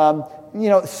world,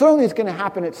 certainly it's going to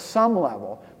happen at some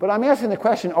level. But I'm asking the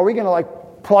question, are we going to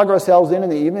plug ourselves in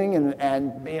the evening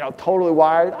and totally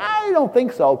wired? I don't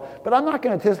think so, but I'm not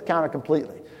going to discount it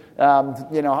completely.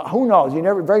 Who knows?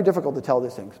 Very difficult to tell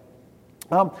these things.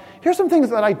 Here's some things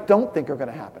that I don't think are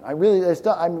going to happen.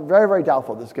 I'm very, very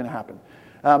doubtful this is going to happen.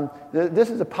 This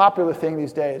is a popular thing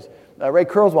these days. Ray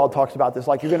Kurzweil talks about this,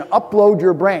 like you're going to upload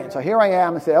your brain. So here I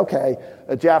am and say, okay,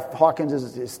 Jeff Hawkins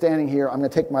is standing here. I'm going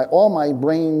to take all my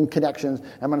brain connections,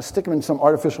 I'm going to stick them in some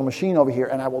artificial machine over here,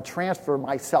 and I will transfer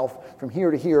myself from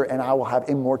here to here, and I will have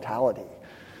immortality.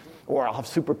 Or I'll have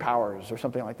superpowers or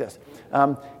something like this.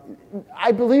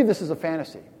 I believe this is a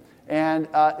fantasy. And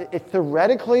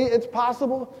theoretically it's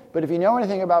possible, but if you know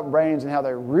anything about brains and how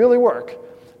they really work,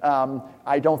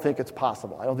 I don't think it's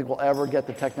possible. I don't think we'll ever get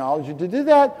the technology to do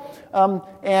that.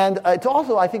 And it's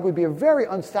also, I think, would be a very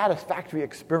unsatisfactory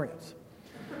experience.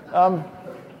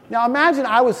 Now imagine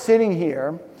I was sitting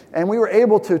here and we were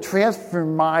able to transfer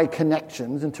my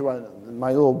connections into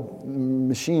my little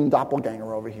machine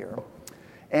doppelganger over here.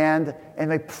 And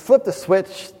they flip the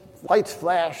switch, lights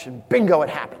flash, and bingo, it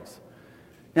happens.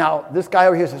 Now, this guy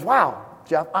over here says, wow,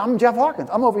 Jeff, I'm Jeff Hawkins.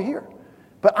 I'm over here.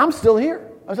 But I'm still here.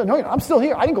 I said, no, I'm still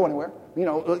here. I didn't go anywhere.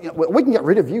 We can get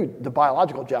rid of you, the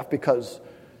biological Jeff, because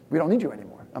we don't need you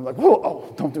anymore. I'm like,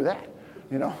 whoa, don't do that.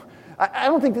 I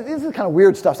don't think this is kind of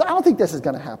weird stuff. So I don't think this is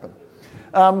going to happen.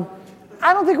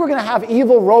 I don't think we're going to have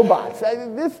evil robots.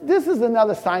 This is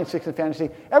another science fiction fantasy.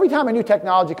 Every time a new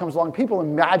technology comes along, people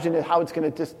imagine how it's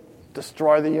going to just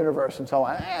destroy the universe and so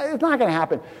on. It's not going to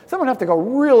happen. Someone would have to go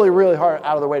really, really hard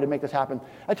out of the way to make this happen.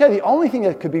 I tell you, the only thing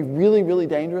that could be really, really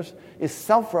dangerous is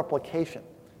self-replication.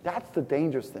 That's the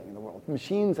dangerous thing in the world.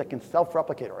 Machines that can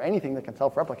self-replicate, or anything that can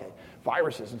self-replicate,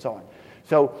 viruses and so on.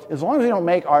 So as long as we don't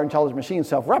make our intelligent machines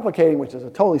self-replicating, which is a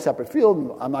totally separate field,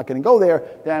 and I'm not going to go there,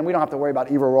 then we don't have to worry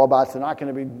about evil robots. They're not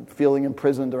going to be feeling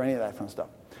imprisoned or any of that kind of stuff.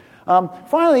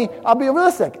 Finally, I'll be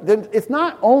realistic. It's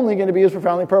not only going to be used for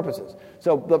friendly purposes.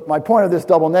 So my point of this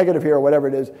double negative here, or whatever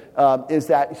it is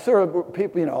that sort of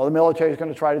people, the military is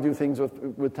going to try to do things with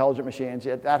intelligent machines.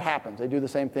 That happens. They do the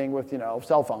same thing with,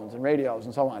 cell phones and radios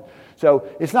and so on. So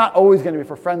it's not always going to be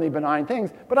for friendly, benign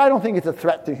things, but I don't think it's a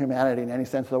threat to humanity in any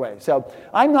sense of the way. So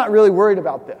I'm not really worried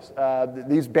about this.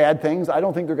 These bad things, I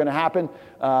don't think they're going to happen,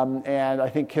 and I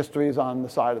think history is on the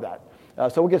side of that.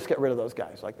 So we'll just get rid of those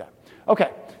guys like that.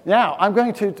 Okay, now I'm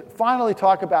going to finally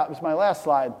talk about, this is my last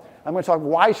slide, I'm going to talk,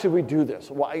 why should we do this?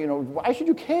 Why should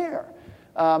you care?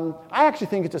 I actually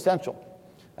think it's essential.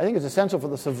 I think it's essential for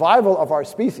the survival of our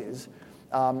species,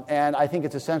 and I think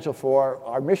it's essential for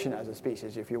our mission as a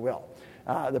species, if you will,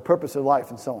 the purpose of life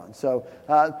and so on. So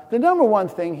the number one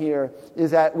thing here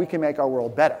is that we can make our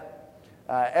world better.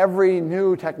 Every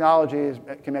new technology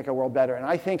can make our world better, and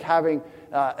I think having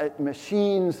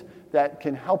machines that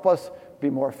can help us be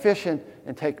more efficient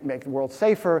and make the world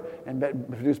safer and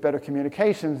produce better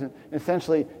communications and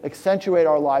essentially accentuate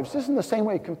our lives, just in the same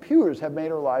way computers have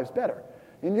made our lives better.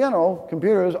 In general,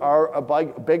 computers are a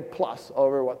big plus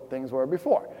over what things were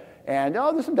before. And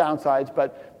there's some downsides,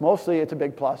 but mostly it's a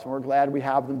big plus, and we're glad we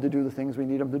have them to do the things we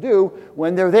need them to do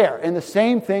when they're there. And the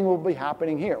same thing will be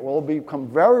happening here. We'll become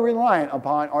very reliant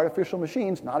upon artificial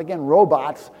machines, not, again,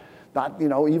 robots, not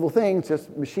evil things,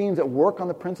 just machines that work on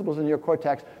the principles in your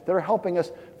cortex that are helping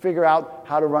us figure out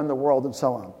how to run the world and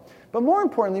so on. But more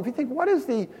importantly, if you think, what is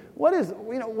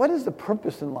the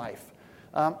purpose in life?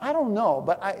 I don't know,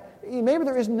 but maybe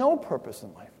there is no purpose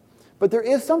in life. But there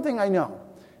is something I know.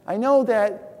 I know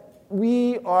that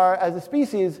we are, as a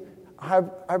species,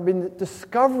 have been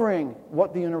discovering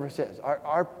what the universe is.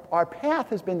 Our path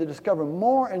has been to discover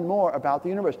more and more about the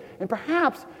universe. And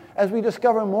perhaps as we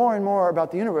discover more and more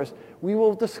about the universe, we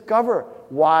will discover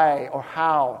why or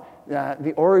how,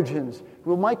 the origins.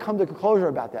 We might come to a conclusion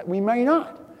about that. We may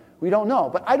not. We don't know.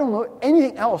 But I don't know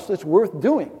anything else that's worth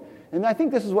doing. And I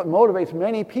think this is what motivates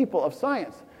many people of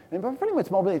science. and pretty much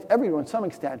motivates everyone to some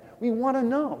extent. We want to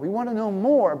know. We want to know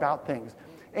more about things.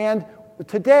 And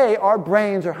today, our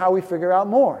brains are how we figure out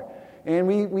more. And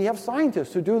we have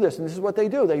scientists who do this, and this is what they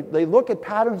do. They look at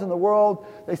patterns in the world.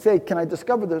 They say, can I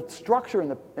discover the structure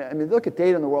they look at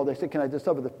data in the world. They say, can I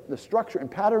discover the structure and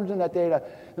patterns in that data?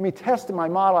 Let me test in my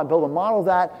model. I build a model of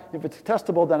that. If it's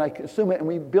testable, then I consume it, and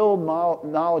we build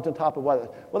knowledge on top of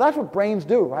what. Well, that's what brains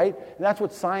do, right? And that's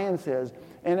what science is.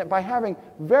 And by having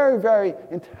very, very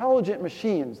intelligent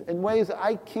machines in ways that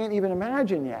I can't even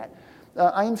imagine yet,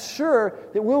 I am sure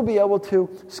that we'll be able to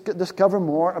discover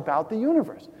more about the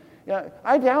universe.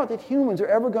 I doubt that humans are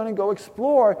ever going to go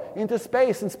explore into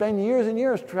space and spend years and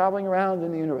years traveling around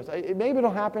in the universe. Maybe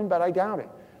it'll happen, but I doubt it.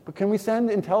 But can we send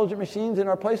intelligent machines in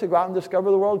our place to go out and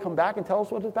discover the world, come back and tell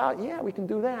us what it's about? Yeah, we can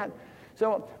do that.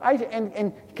 So,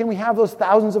 and can we have those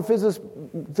thousands of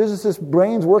physicists'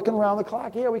 brains working around the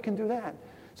clock? Yeah, we can do that.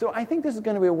 So I think this is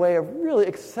going to be a way of really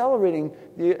accelerating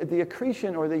the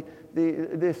accretion or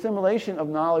the assimilation of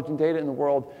knowledge and data in the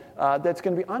world that's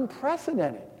going to be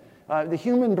unprecedented. The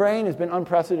human brain has been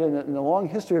unprecedented in the long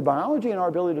history of biology and our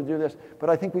ability to do this, but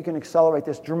I think we can accelerate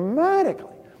this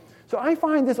dramatically. So I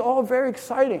find this all very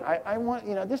exciting. I want,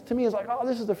 this to me is like, oh,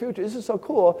 this is the future. This is so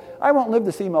cool. I won't live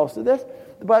to see most of this,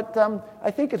 but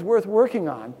I think it's worth working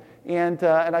on, and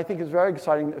I think it's very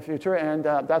exciting in the future, and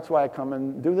that's why I come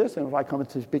and do this, and why I come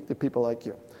to speak to people like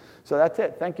you. So that's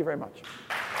it. Thank you very much.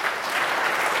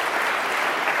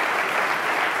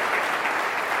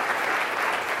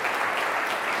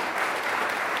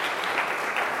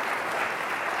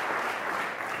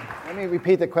 Let me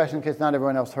repeat the question in case not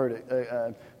everyone else heard it.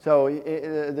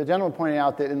 The gentleman pointed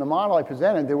out that in the model I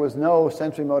presented, there was no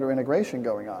sensory-motor integration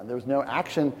going on. There was no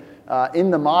action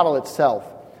in the model itself.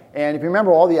 And if you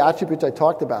remember all the attributes I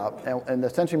talked about, and the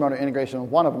sensory-motor integration was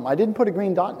one of them, I didn't put a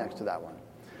green dot next to that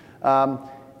one.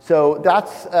 So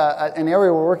that's an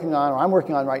area we're working on, or I'm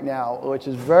working on right now, which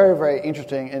is very, very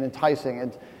interesting and enticing.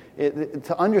 And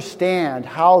to understand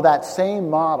how that same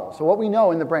model, so what we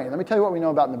know in the brain, let me tell you what we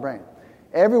know about in the brain.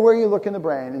 Everywhere you look in the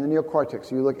brain, in the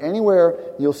neocortex, you look anywhere,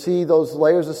 you'll see those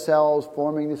layers of cells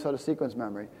forming this sort of sequence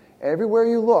memory. Everywhere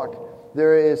you look,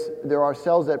 there are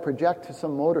cells that project to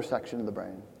some motor section of the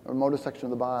brain, or motor section of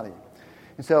the body.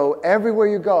 And so everywhere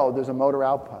you go, there's a motor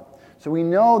output. So we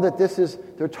know that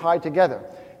they're tied together.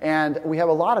 And we have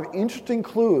a lot of interesting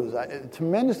clues, a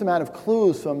tremendous amount of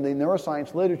clues from the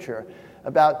neuroscience literature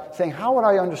about saying, how would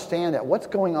I understand that? What's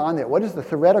going on there? What is the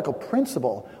theoretical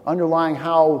principle underlying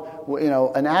how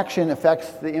an action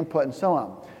affects the input and so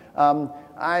on?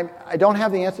 I don't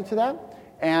have the answer to that,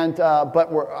 but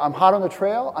I'm hot on the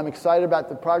trail. I'm excited about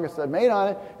the progress that I've made on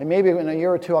it, and maybe in a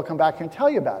year or two I'll come back here and tell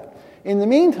you about it. In the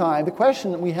meantime, the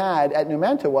question that we had at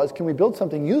Numenta was, can we build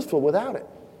something useful without it?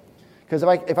 Because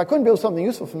if I couldn't build something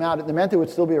useful from out it, Numenta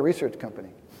would still be a research company,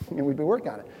 and we'd be working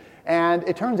on it. And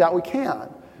it turns out we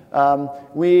can.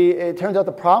 It turns out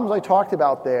the problems I talked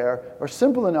about there are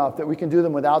simple enough that we can do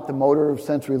them without the motor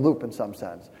sensory loop in some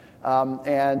sense.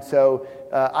 And so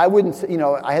I wouldn't,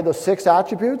 I had those 6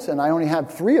 attributes, and I only had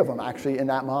 3 of them actually in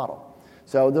that model.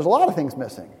 So there's a lot of things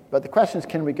missing. But the question is,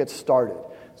 can we get started?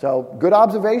 So good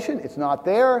observation. It's not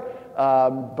there,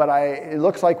 but it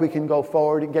looks like we can go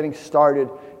forward in getting started,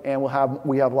 and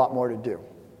we have a lot more to do.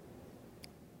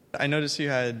 I noticed you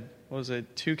had,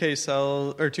 2K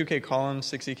cells or 2K columns,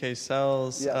 60K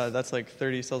cells. Yes. That's like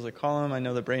 30 cells a column. I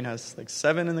know the brain has like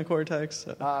 7 in the cortex.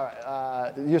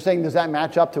 So. You're saying, does that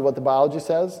match up to what the biology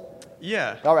says?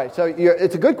 Yeah. All right. So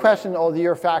it's a good question, although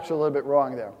your facts are a little bit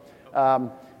wrong there.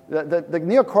 The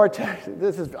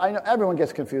neocortex. I know everyone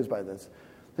gets confused by this.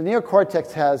 The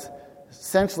neocortex has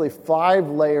essentially 5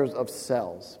 layers of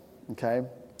cells. Okay.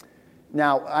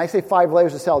 Now, I say 5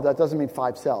 layers of cells. That doesn't mean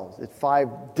 5 cells. It's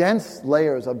 5 dense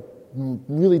layers of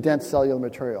really dense cellular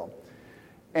material.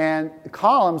 And the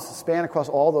columns span across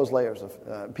all those layers.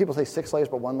 People say 6 layers,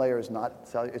 but 1 layer is not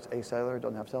cellular. It's acellular. It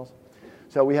doesn't have cells.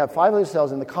 So we have 5 layers of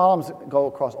cells, and the columns go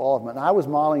across all of them. And I was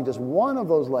modeling just one of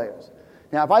those layers.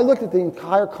 Now, if I looked at the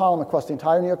entire column across the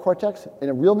entire neocortex, in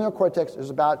a real neocortex, there's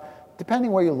about,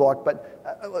 depending where you look,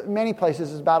 but many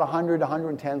places, there's about 100 to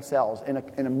 110 cells in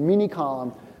a mini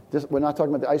column. We're not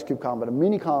talking about the ice cube column, but a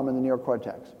mini column in the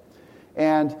neocortex.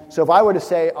 And so if I were to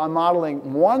say I'm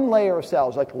modeling 1 layer of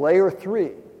cells, like layer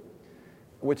 3,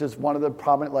 which is one of the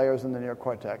prominent layers in the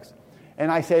neocortex,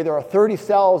 and I say there are 30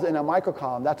 cells in a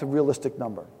microcolumn, that's a realistic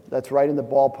number. That's right in the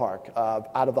ballpark.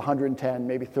 Out of the 110,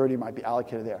 maybe 30 might be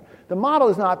allocated there. The model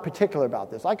is not particular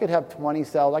about this. I could have 20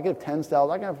 cells, I could have 10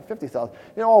 cells, I could have 50 cells.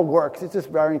 It all works. It's just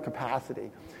varying capacity.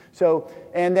 So,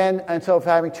 so if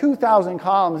having 2,000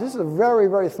 columns, this is a very,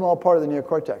 very small part of the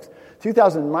neocortex.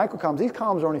 2,000 microcolumns, these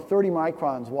columns are only 30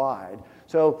 microns wide.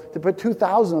 So to put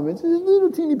 2,000 of them, it's a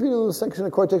little teeny little section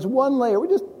of cortex, one layer. We're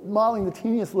just modeling the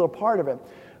teeniest little part of it.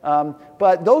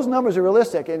 But those numbers are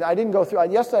realistic, and I didn't go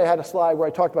through. Yesterday I had a slide where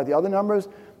I talked about the other numbers,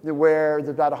 where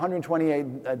there's about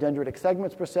 128 dendritic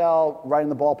segments per cell, right in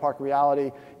the ballpark of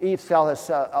reality. Each cell has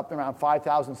up around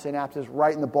 5,000 synapses,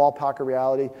 right in the ballpark of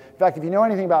reality. In fact, if you know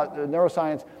anything about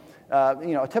neuroscience,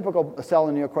 a typical cell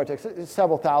in the neocortex is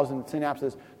several thousand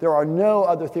synapses. There are no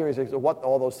other theories as to what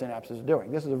all those synapses are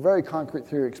doing. This is a very concrete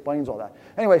theory that explains all that.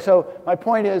 Anyway, so my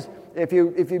point is, if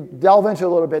you delve into it a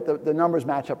little bit, the numbers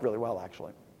match up really well,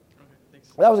 actually.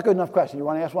 Well, that was a good enough question. You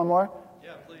want to ask one more?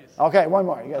 Yeah, please. Okay, one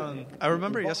more. I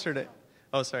remember yesterday.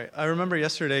 Oh, sorry. I remember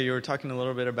yesterday you were talking a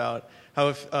little bit about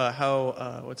how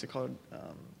what's it called?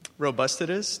 Robust it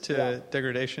is to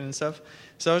degradation and stuff.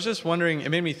 So I was just wondering. It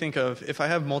made me think of if I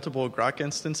have multiple Grok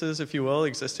instances, if you will,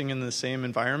 existing in the same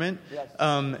environment,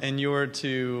 and you were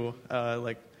to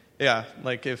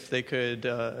if they could.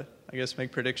 I guess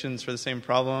make predictions for the same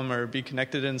problem or be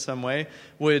connected in some way,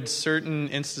 would certain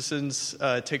instances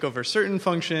take over certain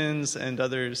functions and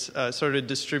others sort of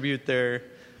distribute their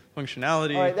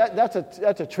functionality? All right,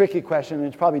 that's a tricky question, and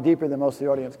it's probably deeper than most of the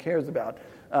audience cares about.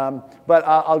 But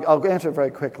I'll answer it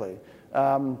very quickly.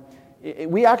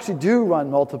 We actually do run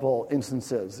multiple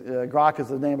instances. Grok is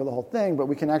the name of the whole thing, but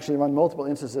we can actually run multiple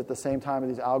instances at the same time with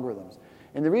these algorithms.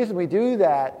 And the reason we do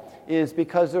that is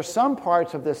because there's some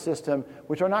parts of this system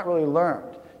which are not really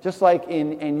learned. Just like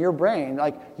in your brain,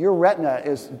 like your retina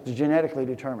is genetically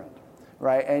determined,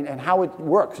 right? And how it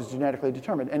works is genetically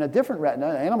determined. And a different retina,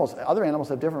 other animals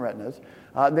have different retinas,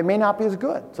 they may not be as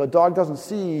good. So a dog doesn't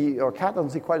see, or a cat doesn't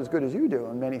see quite as good as you do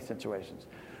in many situations.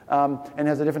 And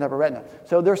has a different type of retina.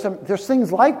 So there's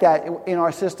things like that in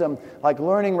our system, like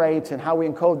learning rates and how we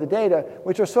encode the data,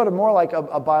 which are sort of more like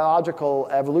a biological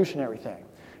evolutionary thing.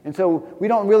 And so we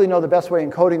don't really know the best way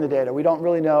encoding the data. We don't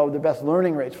really know the best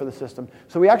learning rates for the system.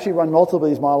 So we actually run multiple of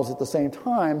these models at the same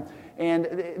time, and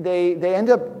they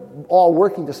end up all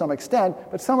working to some extent,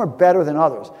 but some are better than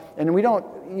others. And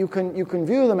you can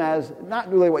view them as not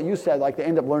really what you said, like they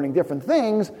end up learning different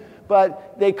things,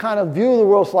 but they kind of view the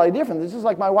world slightly differently. This is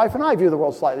like my wife and I view the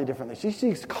world slightly differently. She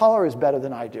sees color as better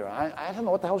than I do. I don't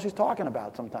know what the hell she's talking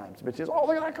about sometimes, but she's, oh,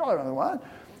 look at that color. I'm like, what?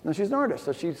 And she's an artist,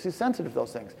 so she's sensitive to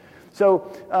those things.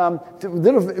 So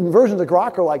little versions of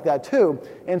Grok are like that too.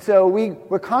 And so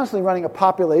we're constantly running a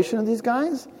population of these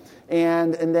guys,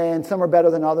 and then some are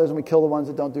better than others, and we kill the ones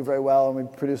that don't do very well, and we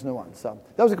produce new ones. So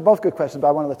those are both good questions, but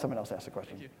I want to let someone else ask a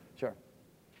question. Thank you. Sure.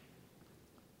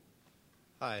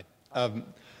 Hi.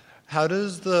 How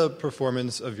does the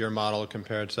performance of your model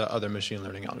compare to other machine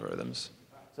learning algorithms?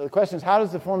 So the question is, how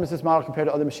does the performance of this model compare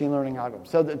to other machine learning algorithms?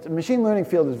 So the machine learning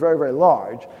field is very, very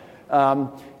large.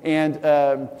 Let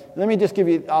me just give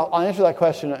you, I'll answer that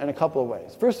question in a couple of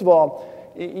ways. First of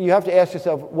all, you have to ask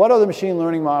yourself, what other machine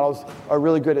learning models are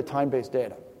really good at time-based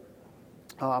data?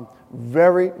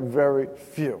 Very, very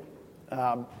few.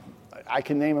 I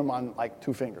can name them on like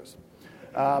 2 fingers.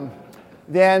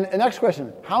 Then the next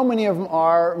question, how many of them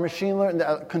are machine learning,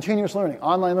 continuous learning,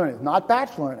 online learning, not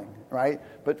batch learning, right?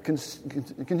 But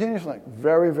continuous learning,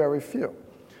 very, very few.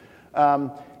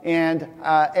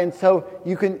 And so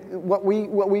you can what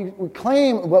we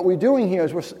claim what we're doing here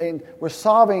is we're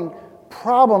solving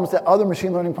problems that other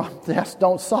machine learning tests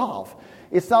don't solve.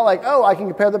 It's not like, oh, I can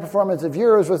compare the performance of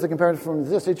yours with the comparative performance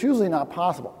of this. It's usually not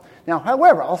possible. Now,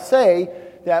 however, I'll say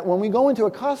that when we go into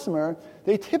a customer,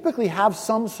 they typically have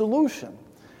some solution.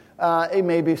 It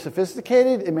may be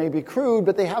sophisticated, it may be crude,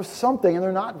 but they have something and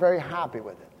they're not very happy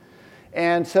with it.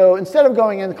 And so instead of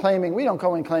going in claiming, we don't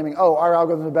go in claiming, oh, our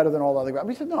algorithms are better than all other algorithms.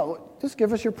 We said, no, just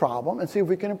give us your problem and see if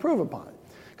we can improve upon it.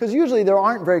 Because usually there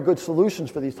aren't very good solutions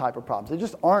for these type of problems. There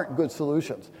just aren't good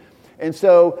solutions. And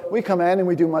so we come in and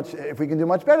we do much, if we can do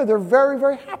much better, they're very,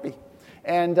 very happy.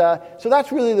 And so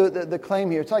that's really the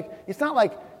claim here. It's not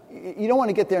like, you don't want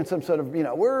to get there in some sort of,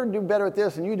 we're do better at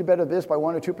this and you do better at this by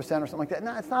 1 or 2% or something like that.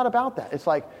 No, it's not about that.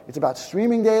 It's about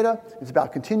streaming data. It's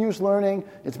about continuous learning.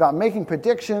 It's about making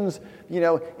predictions,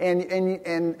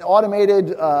 and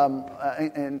automated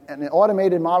and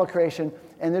automated model creation.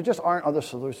 And there just aren't other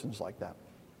solutions like that.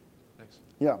 Thanks.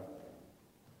 Yeah.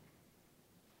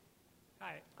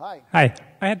 Hi.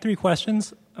 I had 3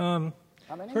 questions. How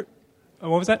many?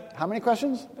 What was that? How many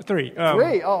questions? 3.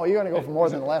 3? Oh, you're going to go for more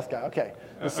than the last guy. Okay,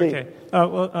 let's see. Okay.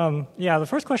 The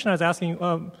first question I was asking,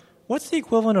 what's the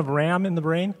equivalent of RAM in the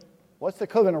brain? What's the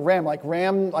equivalent of RAM? Like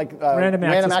RAM, like random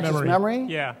access memory?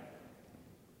 Yeah.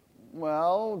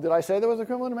 Well, did I say there was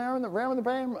equivalent of RAM in the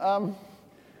brain? All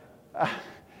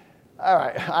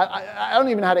right, I don't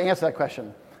even know how to answer that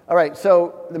question. All right,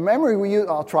 so the memory we use,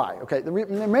 I'll try, okay? The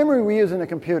memory we use in a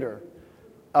computer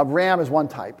of RAM is one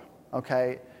type,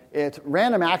 okay? It's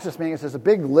random access, meaning it's just a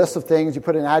big list of things. You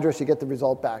put in an address, you get the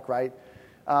result back, right?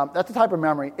 That's a type of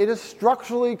memory. It is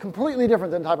structurally completely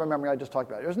different than the type of memory I just talked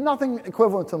about. There's nothing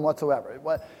equivalent to them whatsoever.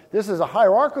 This is a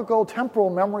hierarchical temporal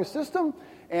memory system,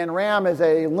 and RAM is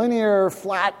a linear,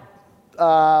 flat,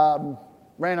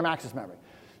 random access memory.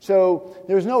 So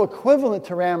there's no equivalent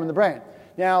to RAM in the brain.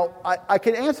 Now, I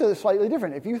could answer this slightly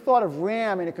different. If you thought of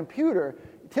RAM in a computer,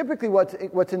 typically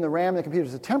what's in the RAM in the computer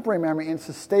is a temporary memory, and it's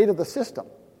the state of the system.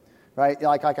 Right?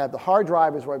 Like I have the hard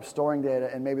drive is where I'm storing data,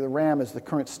 and maybe the RAM is the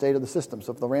current state of the system.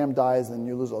 So if the RAM dies, then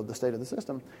you lose the state of the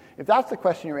system. If that's the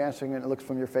question you're answering, and it looks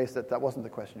from your face that wasn't the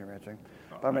question you're answering,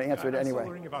 but I'm going to answer it anyway.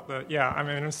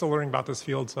 I'm still learning about this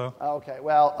field. So okay,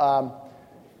 well,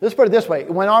 let's put it this way: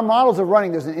 when our models are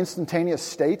running, there's an instantaneous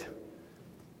state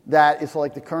that is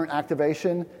like the current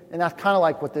activation, and that's kind of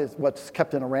like what's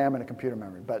kept in a RAM in a computer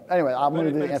memory. But anyway, I'm going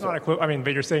to do the answer.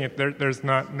 But you're saying there's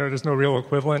no real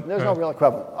equivalent? There's no real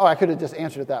equivalent. Oh, I could have just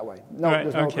answered it that way. No,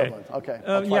 there's no equivalent.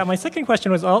 Okay. My second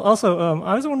question was also,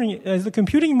 I was wondering, is the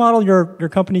computing model your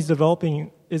company's developing,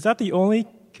 is that the only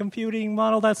computing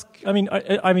model that's,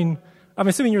 I'm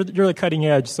assuming you're the cutting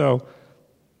edge, so,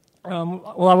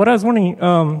 what I was wondering,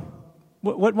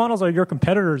 what models are your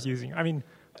competitors using?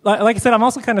 Like I said, I'm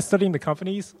also kind of studying the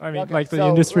companies. The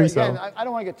industry. Again, I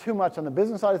don't want to get too much on the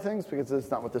business side of things because that's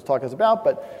not what this talk is about.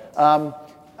 But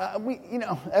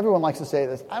everyone likes to say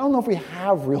this. I don't know if we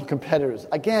have real competitors.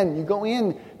 Again, you go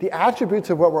in, the attributes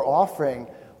of what we're offering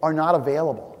are not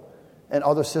available in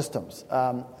other systems.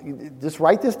 Just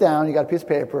write this down. You got a piece of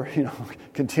paper.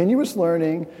 Continuous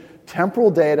learning,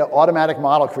 temporal data, automatic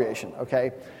model creation.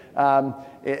 Okay, and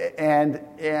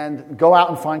go out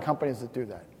and find companies that do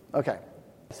that. Okay.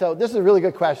 So this is a really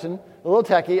good question, a little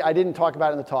techie. I didn't talk about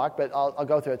it in the talk, but I'll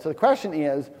go through it. So the question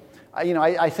is,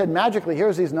 I said magically,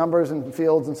 here's these numbers and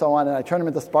fields and so on, and I turn them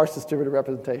into sparse distributed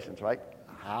representations, right?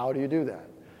 How do you do that?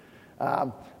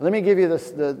 Let me give you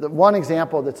the one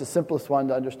example that's the simplest one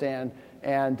to understand,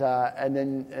 and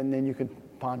then you can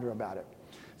ponder about it.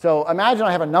 So imagine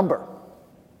I have a number,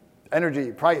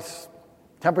 energy, price,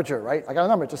 temperature, right? I got a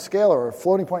number. It's a scalar or a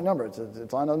floating point number.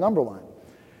 It's on a number line.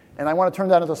 And I want to turn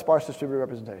that into a sparse distributed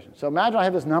representation. So imagine I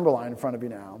have this number line in front of you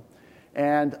now.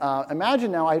 And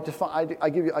imagine now I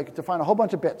define a whole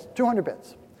bunch of bits, 200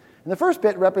 bits. And the first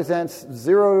bit represents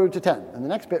 0 to 10. And the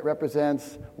next bit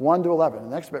represents 1 to 11.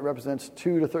 And the next bit represents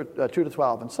 2 to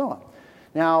 12, and so on.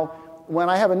 Now, when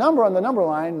I have a number on the number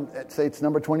line, say it's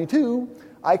number 22,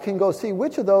 I can go see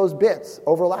which of those bits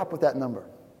overlap with that number.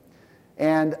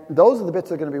 And those are the bits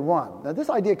that are going to be 1. Now, this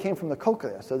idea came from the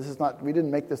cochlea, so we didn't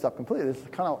make this up completely. This is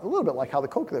kind of a little bit like how the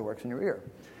cochlea works in your ear.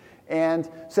 And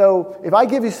so if I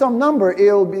give you some number,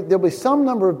 there'll be some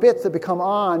number of bits that become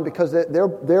on because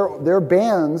their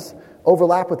bands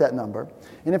overlap with that number.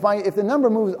 And if the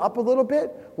number moves up a little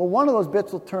bit, well, one of those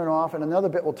bits will turn off and another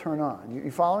bit will turn on.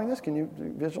 You following this? Can you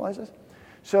visualize this?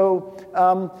 So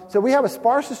we have a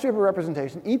sparse distributed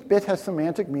representation. Each bit has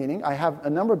semantic meaning. I have a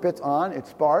number of bits on.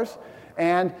 It's sparse.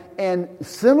 And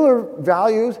similar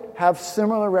values have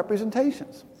similar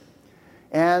representations.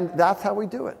 And that's how we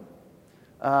do it.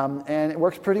 And it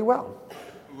works pretty well.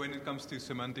 When it comes to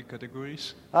semantic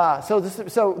categories? So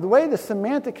the way the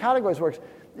semantic categories works,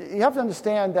 you have to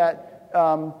understand that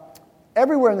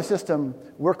everywhere in the system,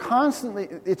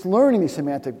 it's learning these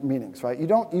semantic meanings, right?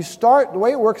 The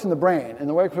way it works in the brain and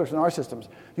the way it works in our systems,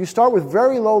 you start with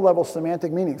very low-level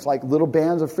semantic meanings, like little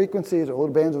bands of frequencies or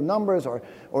little bands of numbers or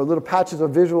little patches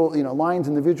of visual, lines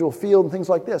in the visual field and things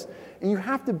like this. And you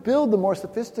have to build the more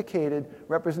sophisticated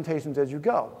representations as you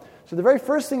go. So the very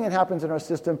first thing that happens in our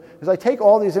system is I take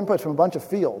all these inputs from a bunch of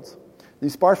fields,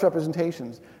 these sparse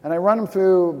representations, and I run them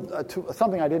through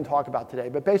something I didn't talk about today.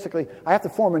 But basically, I have to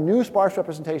form a new sparse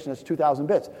representation that's 2,000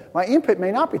 bits. My input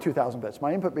may not be 2,000 bits.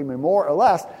 My input may be more or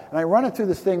less, and I run it through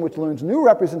this thing which learns new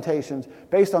representations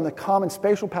based on the common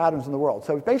spatial patterns in the world.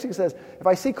 So it basically says, if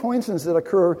I see coincidences that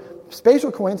occur,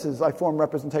 spatial coincidences, I form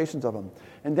representations of them.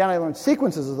 And then I learn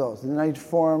sequences of those, and then I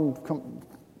form...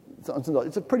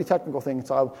 It's a pretty technical thing,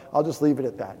 so I'll just leave it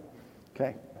at that.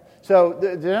 Okay. So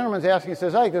the gentleman's asking, he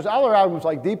says, there's other algorithms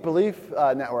like deep belief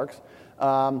networks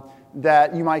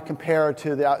that you might compare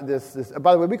to this.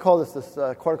 By the way, we call this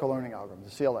cortical learning algorithm,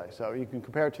 the CLA. So you can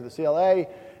compare it to the CLA,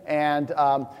 and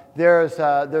there's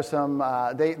some.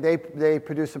 They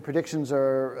produce some predictions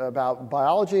about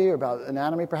biology or about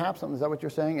anatomy, perhaps. Is that what you're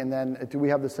saying? And then do we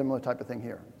have the similar type of thing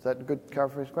here? Is that a good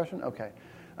clarification question? Okay.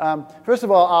 First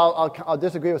of all, I'll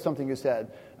disagree with something you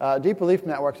said. Deep belief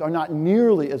networks are not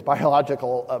nearly as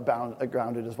biological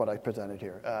grounded as what I presented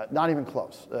here. Not even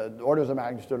close. Orders of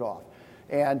magnitude off.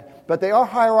 But they are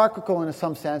hierarchical in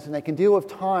some sense, and they can deal with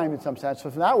time in some sense.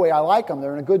 So from that way, I like them.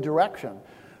 They're in a good direction.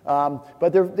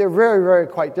 But they're very, very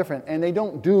quite different, and they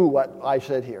don't do what I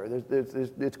said here.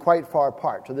 It's quite far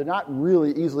apart. So they're not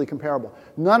really easily comparable.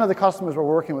 None of the customers we're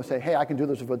working with say, hey, I can do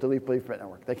this with a deep belief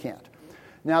network. They can't.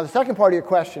 Now, the second part of your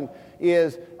question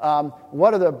is,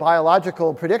 what are the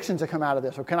biological predictions that come out of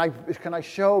this? Or can I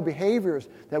show behaviors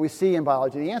that we see in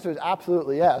biology? The answer is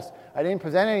absolutely yes. I didn't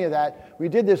present any of that. We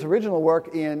did this original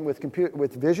work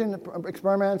with vision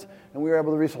experiments, and we were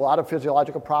able to reach a lot of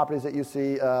physiological properties that you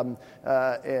see in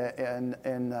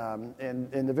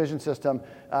the vision system.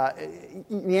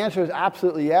 The answer is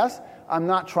absolutely yes. I'm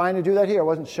not trying to do that here. I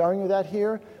wasn't showing you that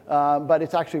here, but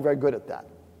it's actually very good at that.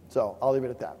 So I'll leave it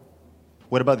at that.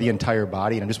 What about the entire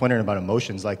body? And I'm just wondering about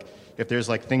emotions. Like, if there's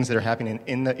like things that are happening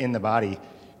in the body,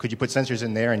 could you put sensors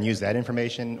in there and use that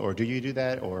information, or do you do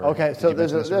that? Or okay, so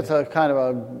that's a kind of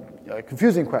a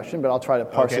confusing question, but I'll try to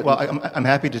parse it. Well, I'm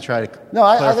happy to try to. No,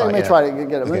 I think let me try to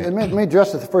get it. Okay. Let me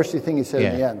address the first thing you said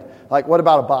in the end. Like, what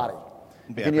about a body?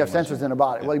 Can you have sensors in a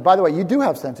body? Well, by the way, you do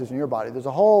have sensors in your body. There's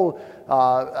a whole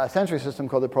sensory system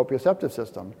called the proprioceptive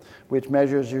system, which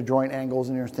measures your joint angles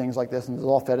and your things like this, and it's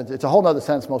all fed into. It's a whole other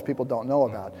sense most people don't know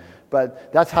about.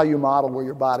 But that's how you model where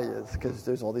your body is, because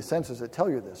there's all these sensors that tell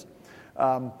you this.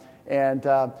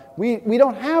 We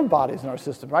don't have bodies in our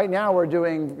system. Right now we're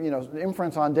doing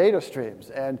inference on data streams.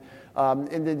 And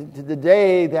in the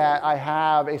day that I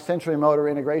have a sensory motor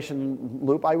integration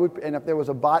loop, and if there was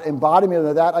an embodiment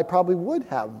of that, I probably would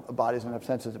have bodies and have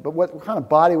sensors. But what kind of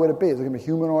body would it be? Is it going to be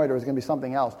humanoid or is it going to be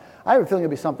something else? I have a feeling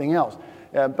it'll be something else.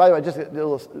 By the way, just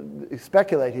to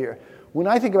speculate here. When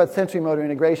I think about sensory motor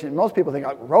integration, most people think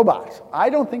robots. I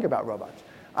don't think about robots.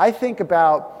 I think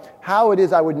about how it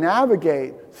is I would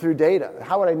navigate through data.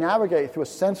 How would I navigate through a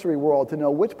sensory world to know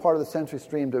which part of the sensory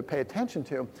stream to pay attention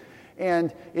to?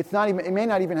 And it may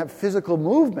not even have physical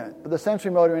movement, but the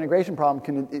sensory motor integration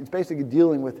problem it's basically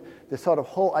dealing with this sort of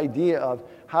whole idea of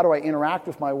how do I interact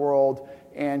with my world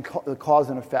and cause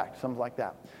and effect, something like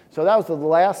that. So that was the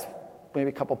last, maybe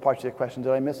couple parts of your question.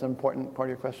 Did I miss an important part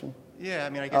of your question? Yeah,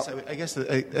 I mean, I guess.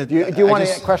 Do you want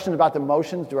a question about the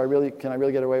emotions? Can I really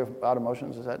get away without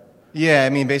emotions? Is that? Yeah, I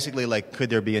mean, basically, like, could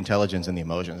there be intelligence in the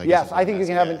emotions? Yes, I think you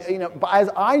can have it. But as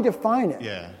I define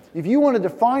it, if you want to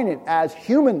define it as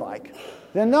human-like,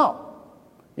 then no.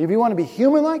 If you want to be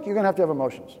human-like, you're going to have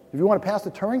emotions. If you want to pass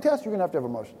the Turing test, you're going to have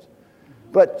emotions.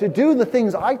 But to do the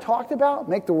things I talked about,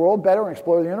 make the world better and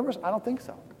explore the universe, I don't think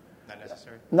so.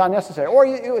 Not necessary. Or,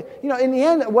 in the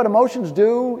end, what emotions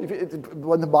do,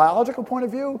 from the biological point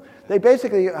of view, they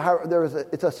basically,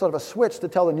 it's a sort of a switch to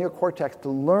tell the neocortex to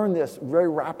learn this very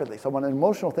rapidly. So when an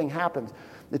emotional thing happens,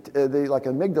 like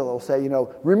an amygdala will say,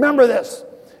 remember this,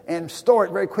 and store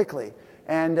it very quickly.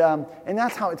 And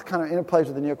that's how it's kind of interplays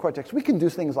with the neocortex. We can do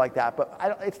things like that, but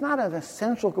it's not an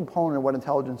essential component of what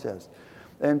intelligence is.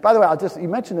 And by the way, you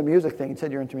mentioned the music thing. You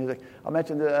said you're into music. I'll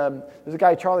mention there's a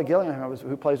guy, Charlie Gillingham,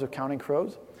 who plays with Counting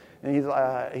Crows, and he's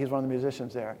one of the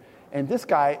musicians there. And this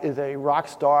guy is a rock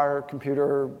star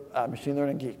computer machine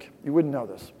learning geek. You wouldn't know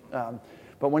this,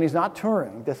 but when he's not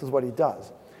touring, this is what he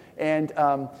does. And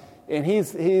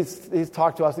he's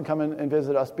talked to us and come in and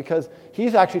visit us because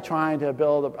he's actually trying to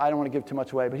build. I don't want to give too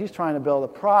much away, but he's trying to build a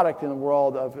product in the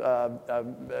world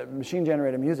of machine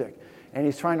generated music. And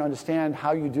he's trying to understand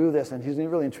how you do this, and he's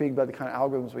really intrigued by the kind of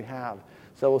algorithms we have.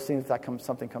 So we'll see if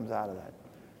something comes out of that.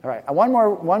 All right, one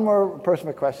more person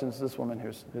for questions. This woman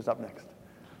who's up next.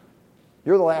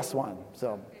 You're the last one,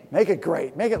 so make it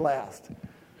great, make it last.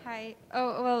 Hi.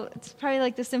 Oh well, it's probably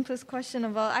like the simplest question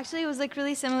of all. Actually, it was like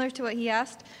really similar to what he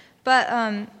asked, but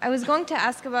I was going to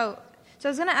ask about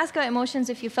emotions.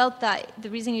 If you felt that the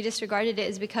reason you disregarded it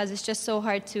is because it's just so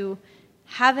hard to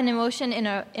have an emotion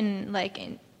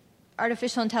in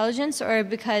artificial intelligence, or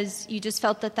because you just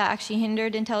felt that actually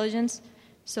hindered intelligence?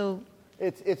 So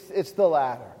it's the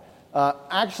latter.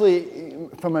 Actually,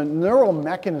 from a neural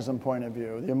mechanism point of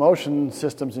view, the emotion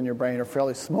systems in your brain are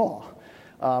fairly small.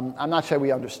 I'm not sure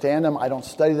we understand them. I don't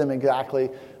study them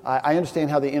exactly. I understand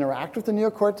how they interact with the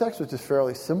neocortex, which is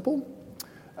fairly simple.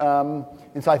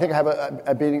 And so I think I have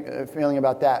a feeling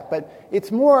about that. But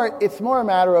it's more a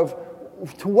matter of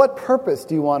to what purpose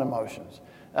do you want emotions?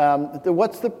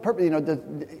 What's the purpose?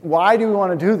 Why do we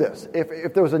want to do this?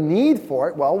 If there was a need for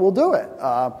it, well, we'll do it.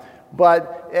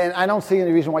 And I don't see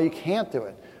any reason why you can't do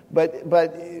it. But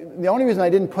the only reason I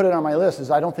didn't put it on my list is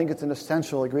I don't think it's an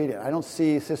essential ingredient. I don't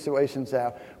see situations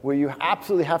where you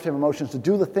absolutely have to have emotions to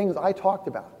do the things I talked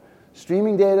about.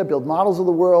 Streaming data, build models of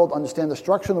the world, understand the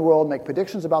structure of the world, make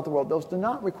predictions about the world. Those do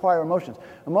not require emotions.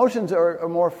 Emotions are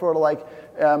more sort of like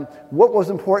what was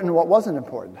important and what wasn't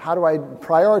important. How do I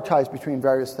prioritize between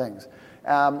various things?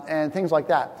 And things like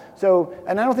that. So,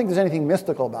 and I don't think there's anything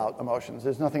mystical about emotions.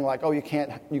 There's nothing like, oh, you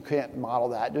can't model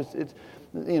that.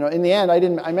 In the end,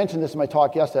 I mentioned this in my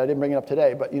talk yesterday. I didn't bring it up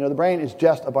today, but the brain is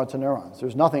just a bunch of neurons.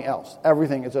 There's nothing else.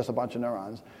 Everything is just a bunch of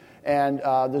neurons, and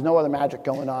there's no other magic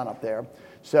going on up there.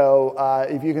 So,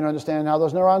 if you can understand how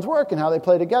those neurons work and how they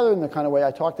play together in the kind of way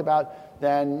I talked about,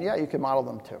 then yeah, you can model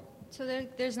them too. So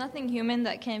there's nothing human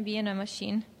that can't be in a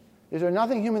machine. Is there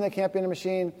nothing human that can't be in a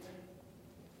machine?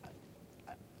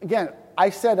 Again,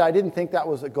 I said I didn't think that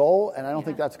was a goal, and I don't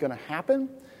think that's going to happen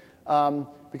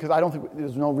because I don't think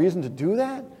there's no reason to do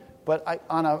that. But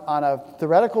on a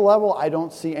theoretical level, I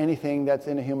don't see anything that's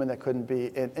in a human that couldn't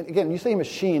be. And again, you say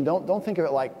machine, don't think of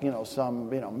it like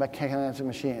some mechanistic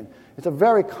machine. It's a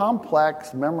very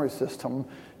complex memory system,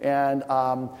 and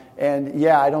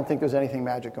yeah, I don't think there's anything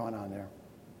magic going on there.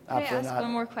 Can I ask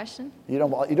one more question? You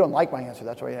don't like my answer.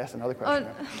 That's why you asked another question.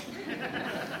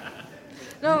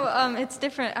 No, it's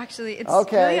different, actually. It's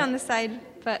okay. Really on the side,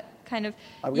 but kind of.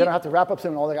 I'm going to have to wrap up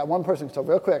soon. I got one person, so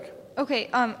real quick. Okay,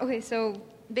 so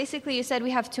basically you said we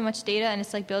have too much data and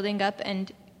it's like building up,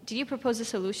 and did you propose a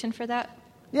solution for that?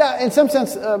 Yeah, in some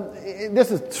sense, this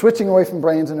is switching away from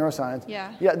brains and neuroscience.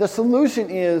 Yeah. Yeah, the solution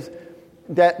is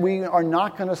that we are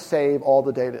not going to save all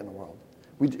the data in the world.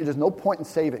 There's no point in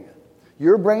saving it.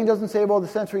 Your brain doesn't save all the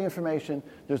sensory information.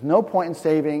 There's no point in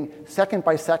saving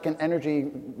second-by-second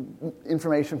energy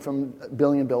information from a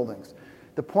billion buildings.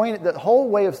 The whole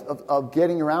way of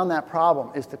getting around that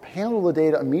problem is to handle the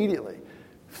data immediately,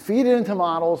 feed it into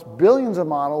models, billions of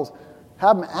models,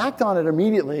 have them act on it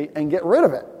immediately, and get rid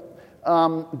of it.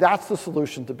 That's the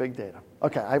solution to big data.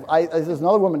 Okay, there's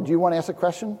another woman. Do you want to ask a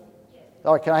question? Yes.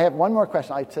 All right, can I have one more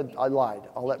question? I said I lied.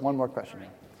 I'll let one more question in.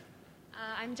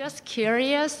 I'm just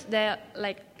curious that,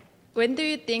 when do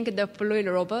you think the fluid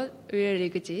robot will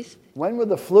exist? When will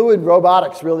the fluid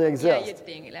robotics really exist? Yeah, you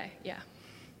think, yeah.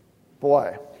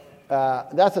 Boy,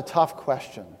 that's a tough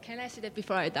question. Can I see that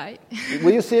before I die?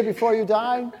 Will you see it before you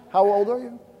die? How old are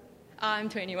you? I'm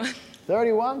 21.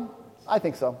 31? I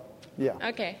think so, yeah.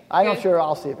 Okay. I'm not sure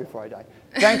I'll see it before I die.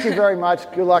 Thank you very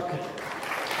much. Good luck.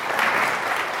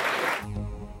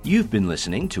 You've been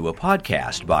listening to a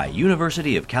podcast by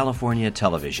University of California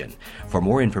Television. For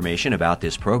more information about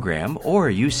this program or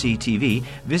UCTV,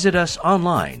 visit us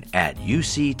online at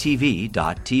uctv.tv.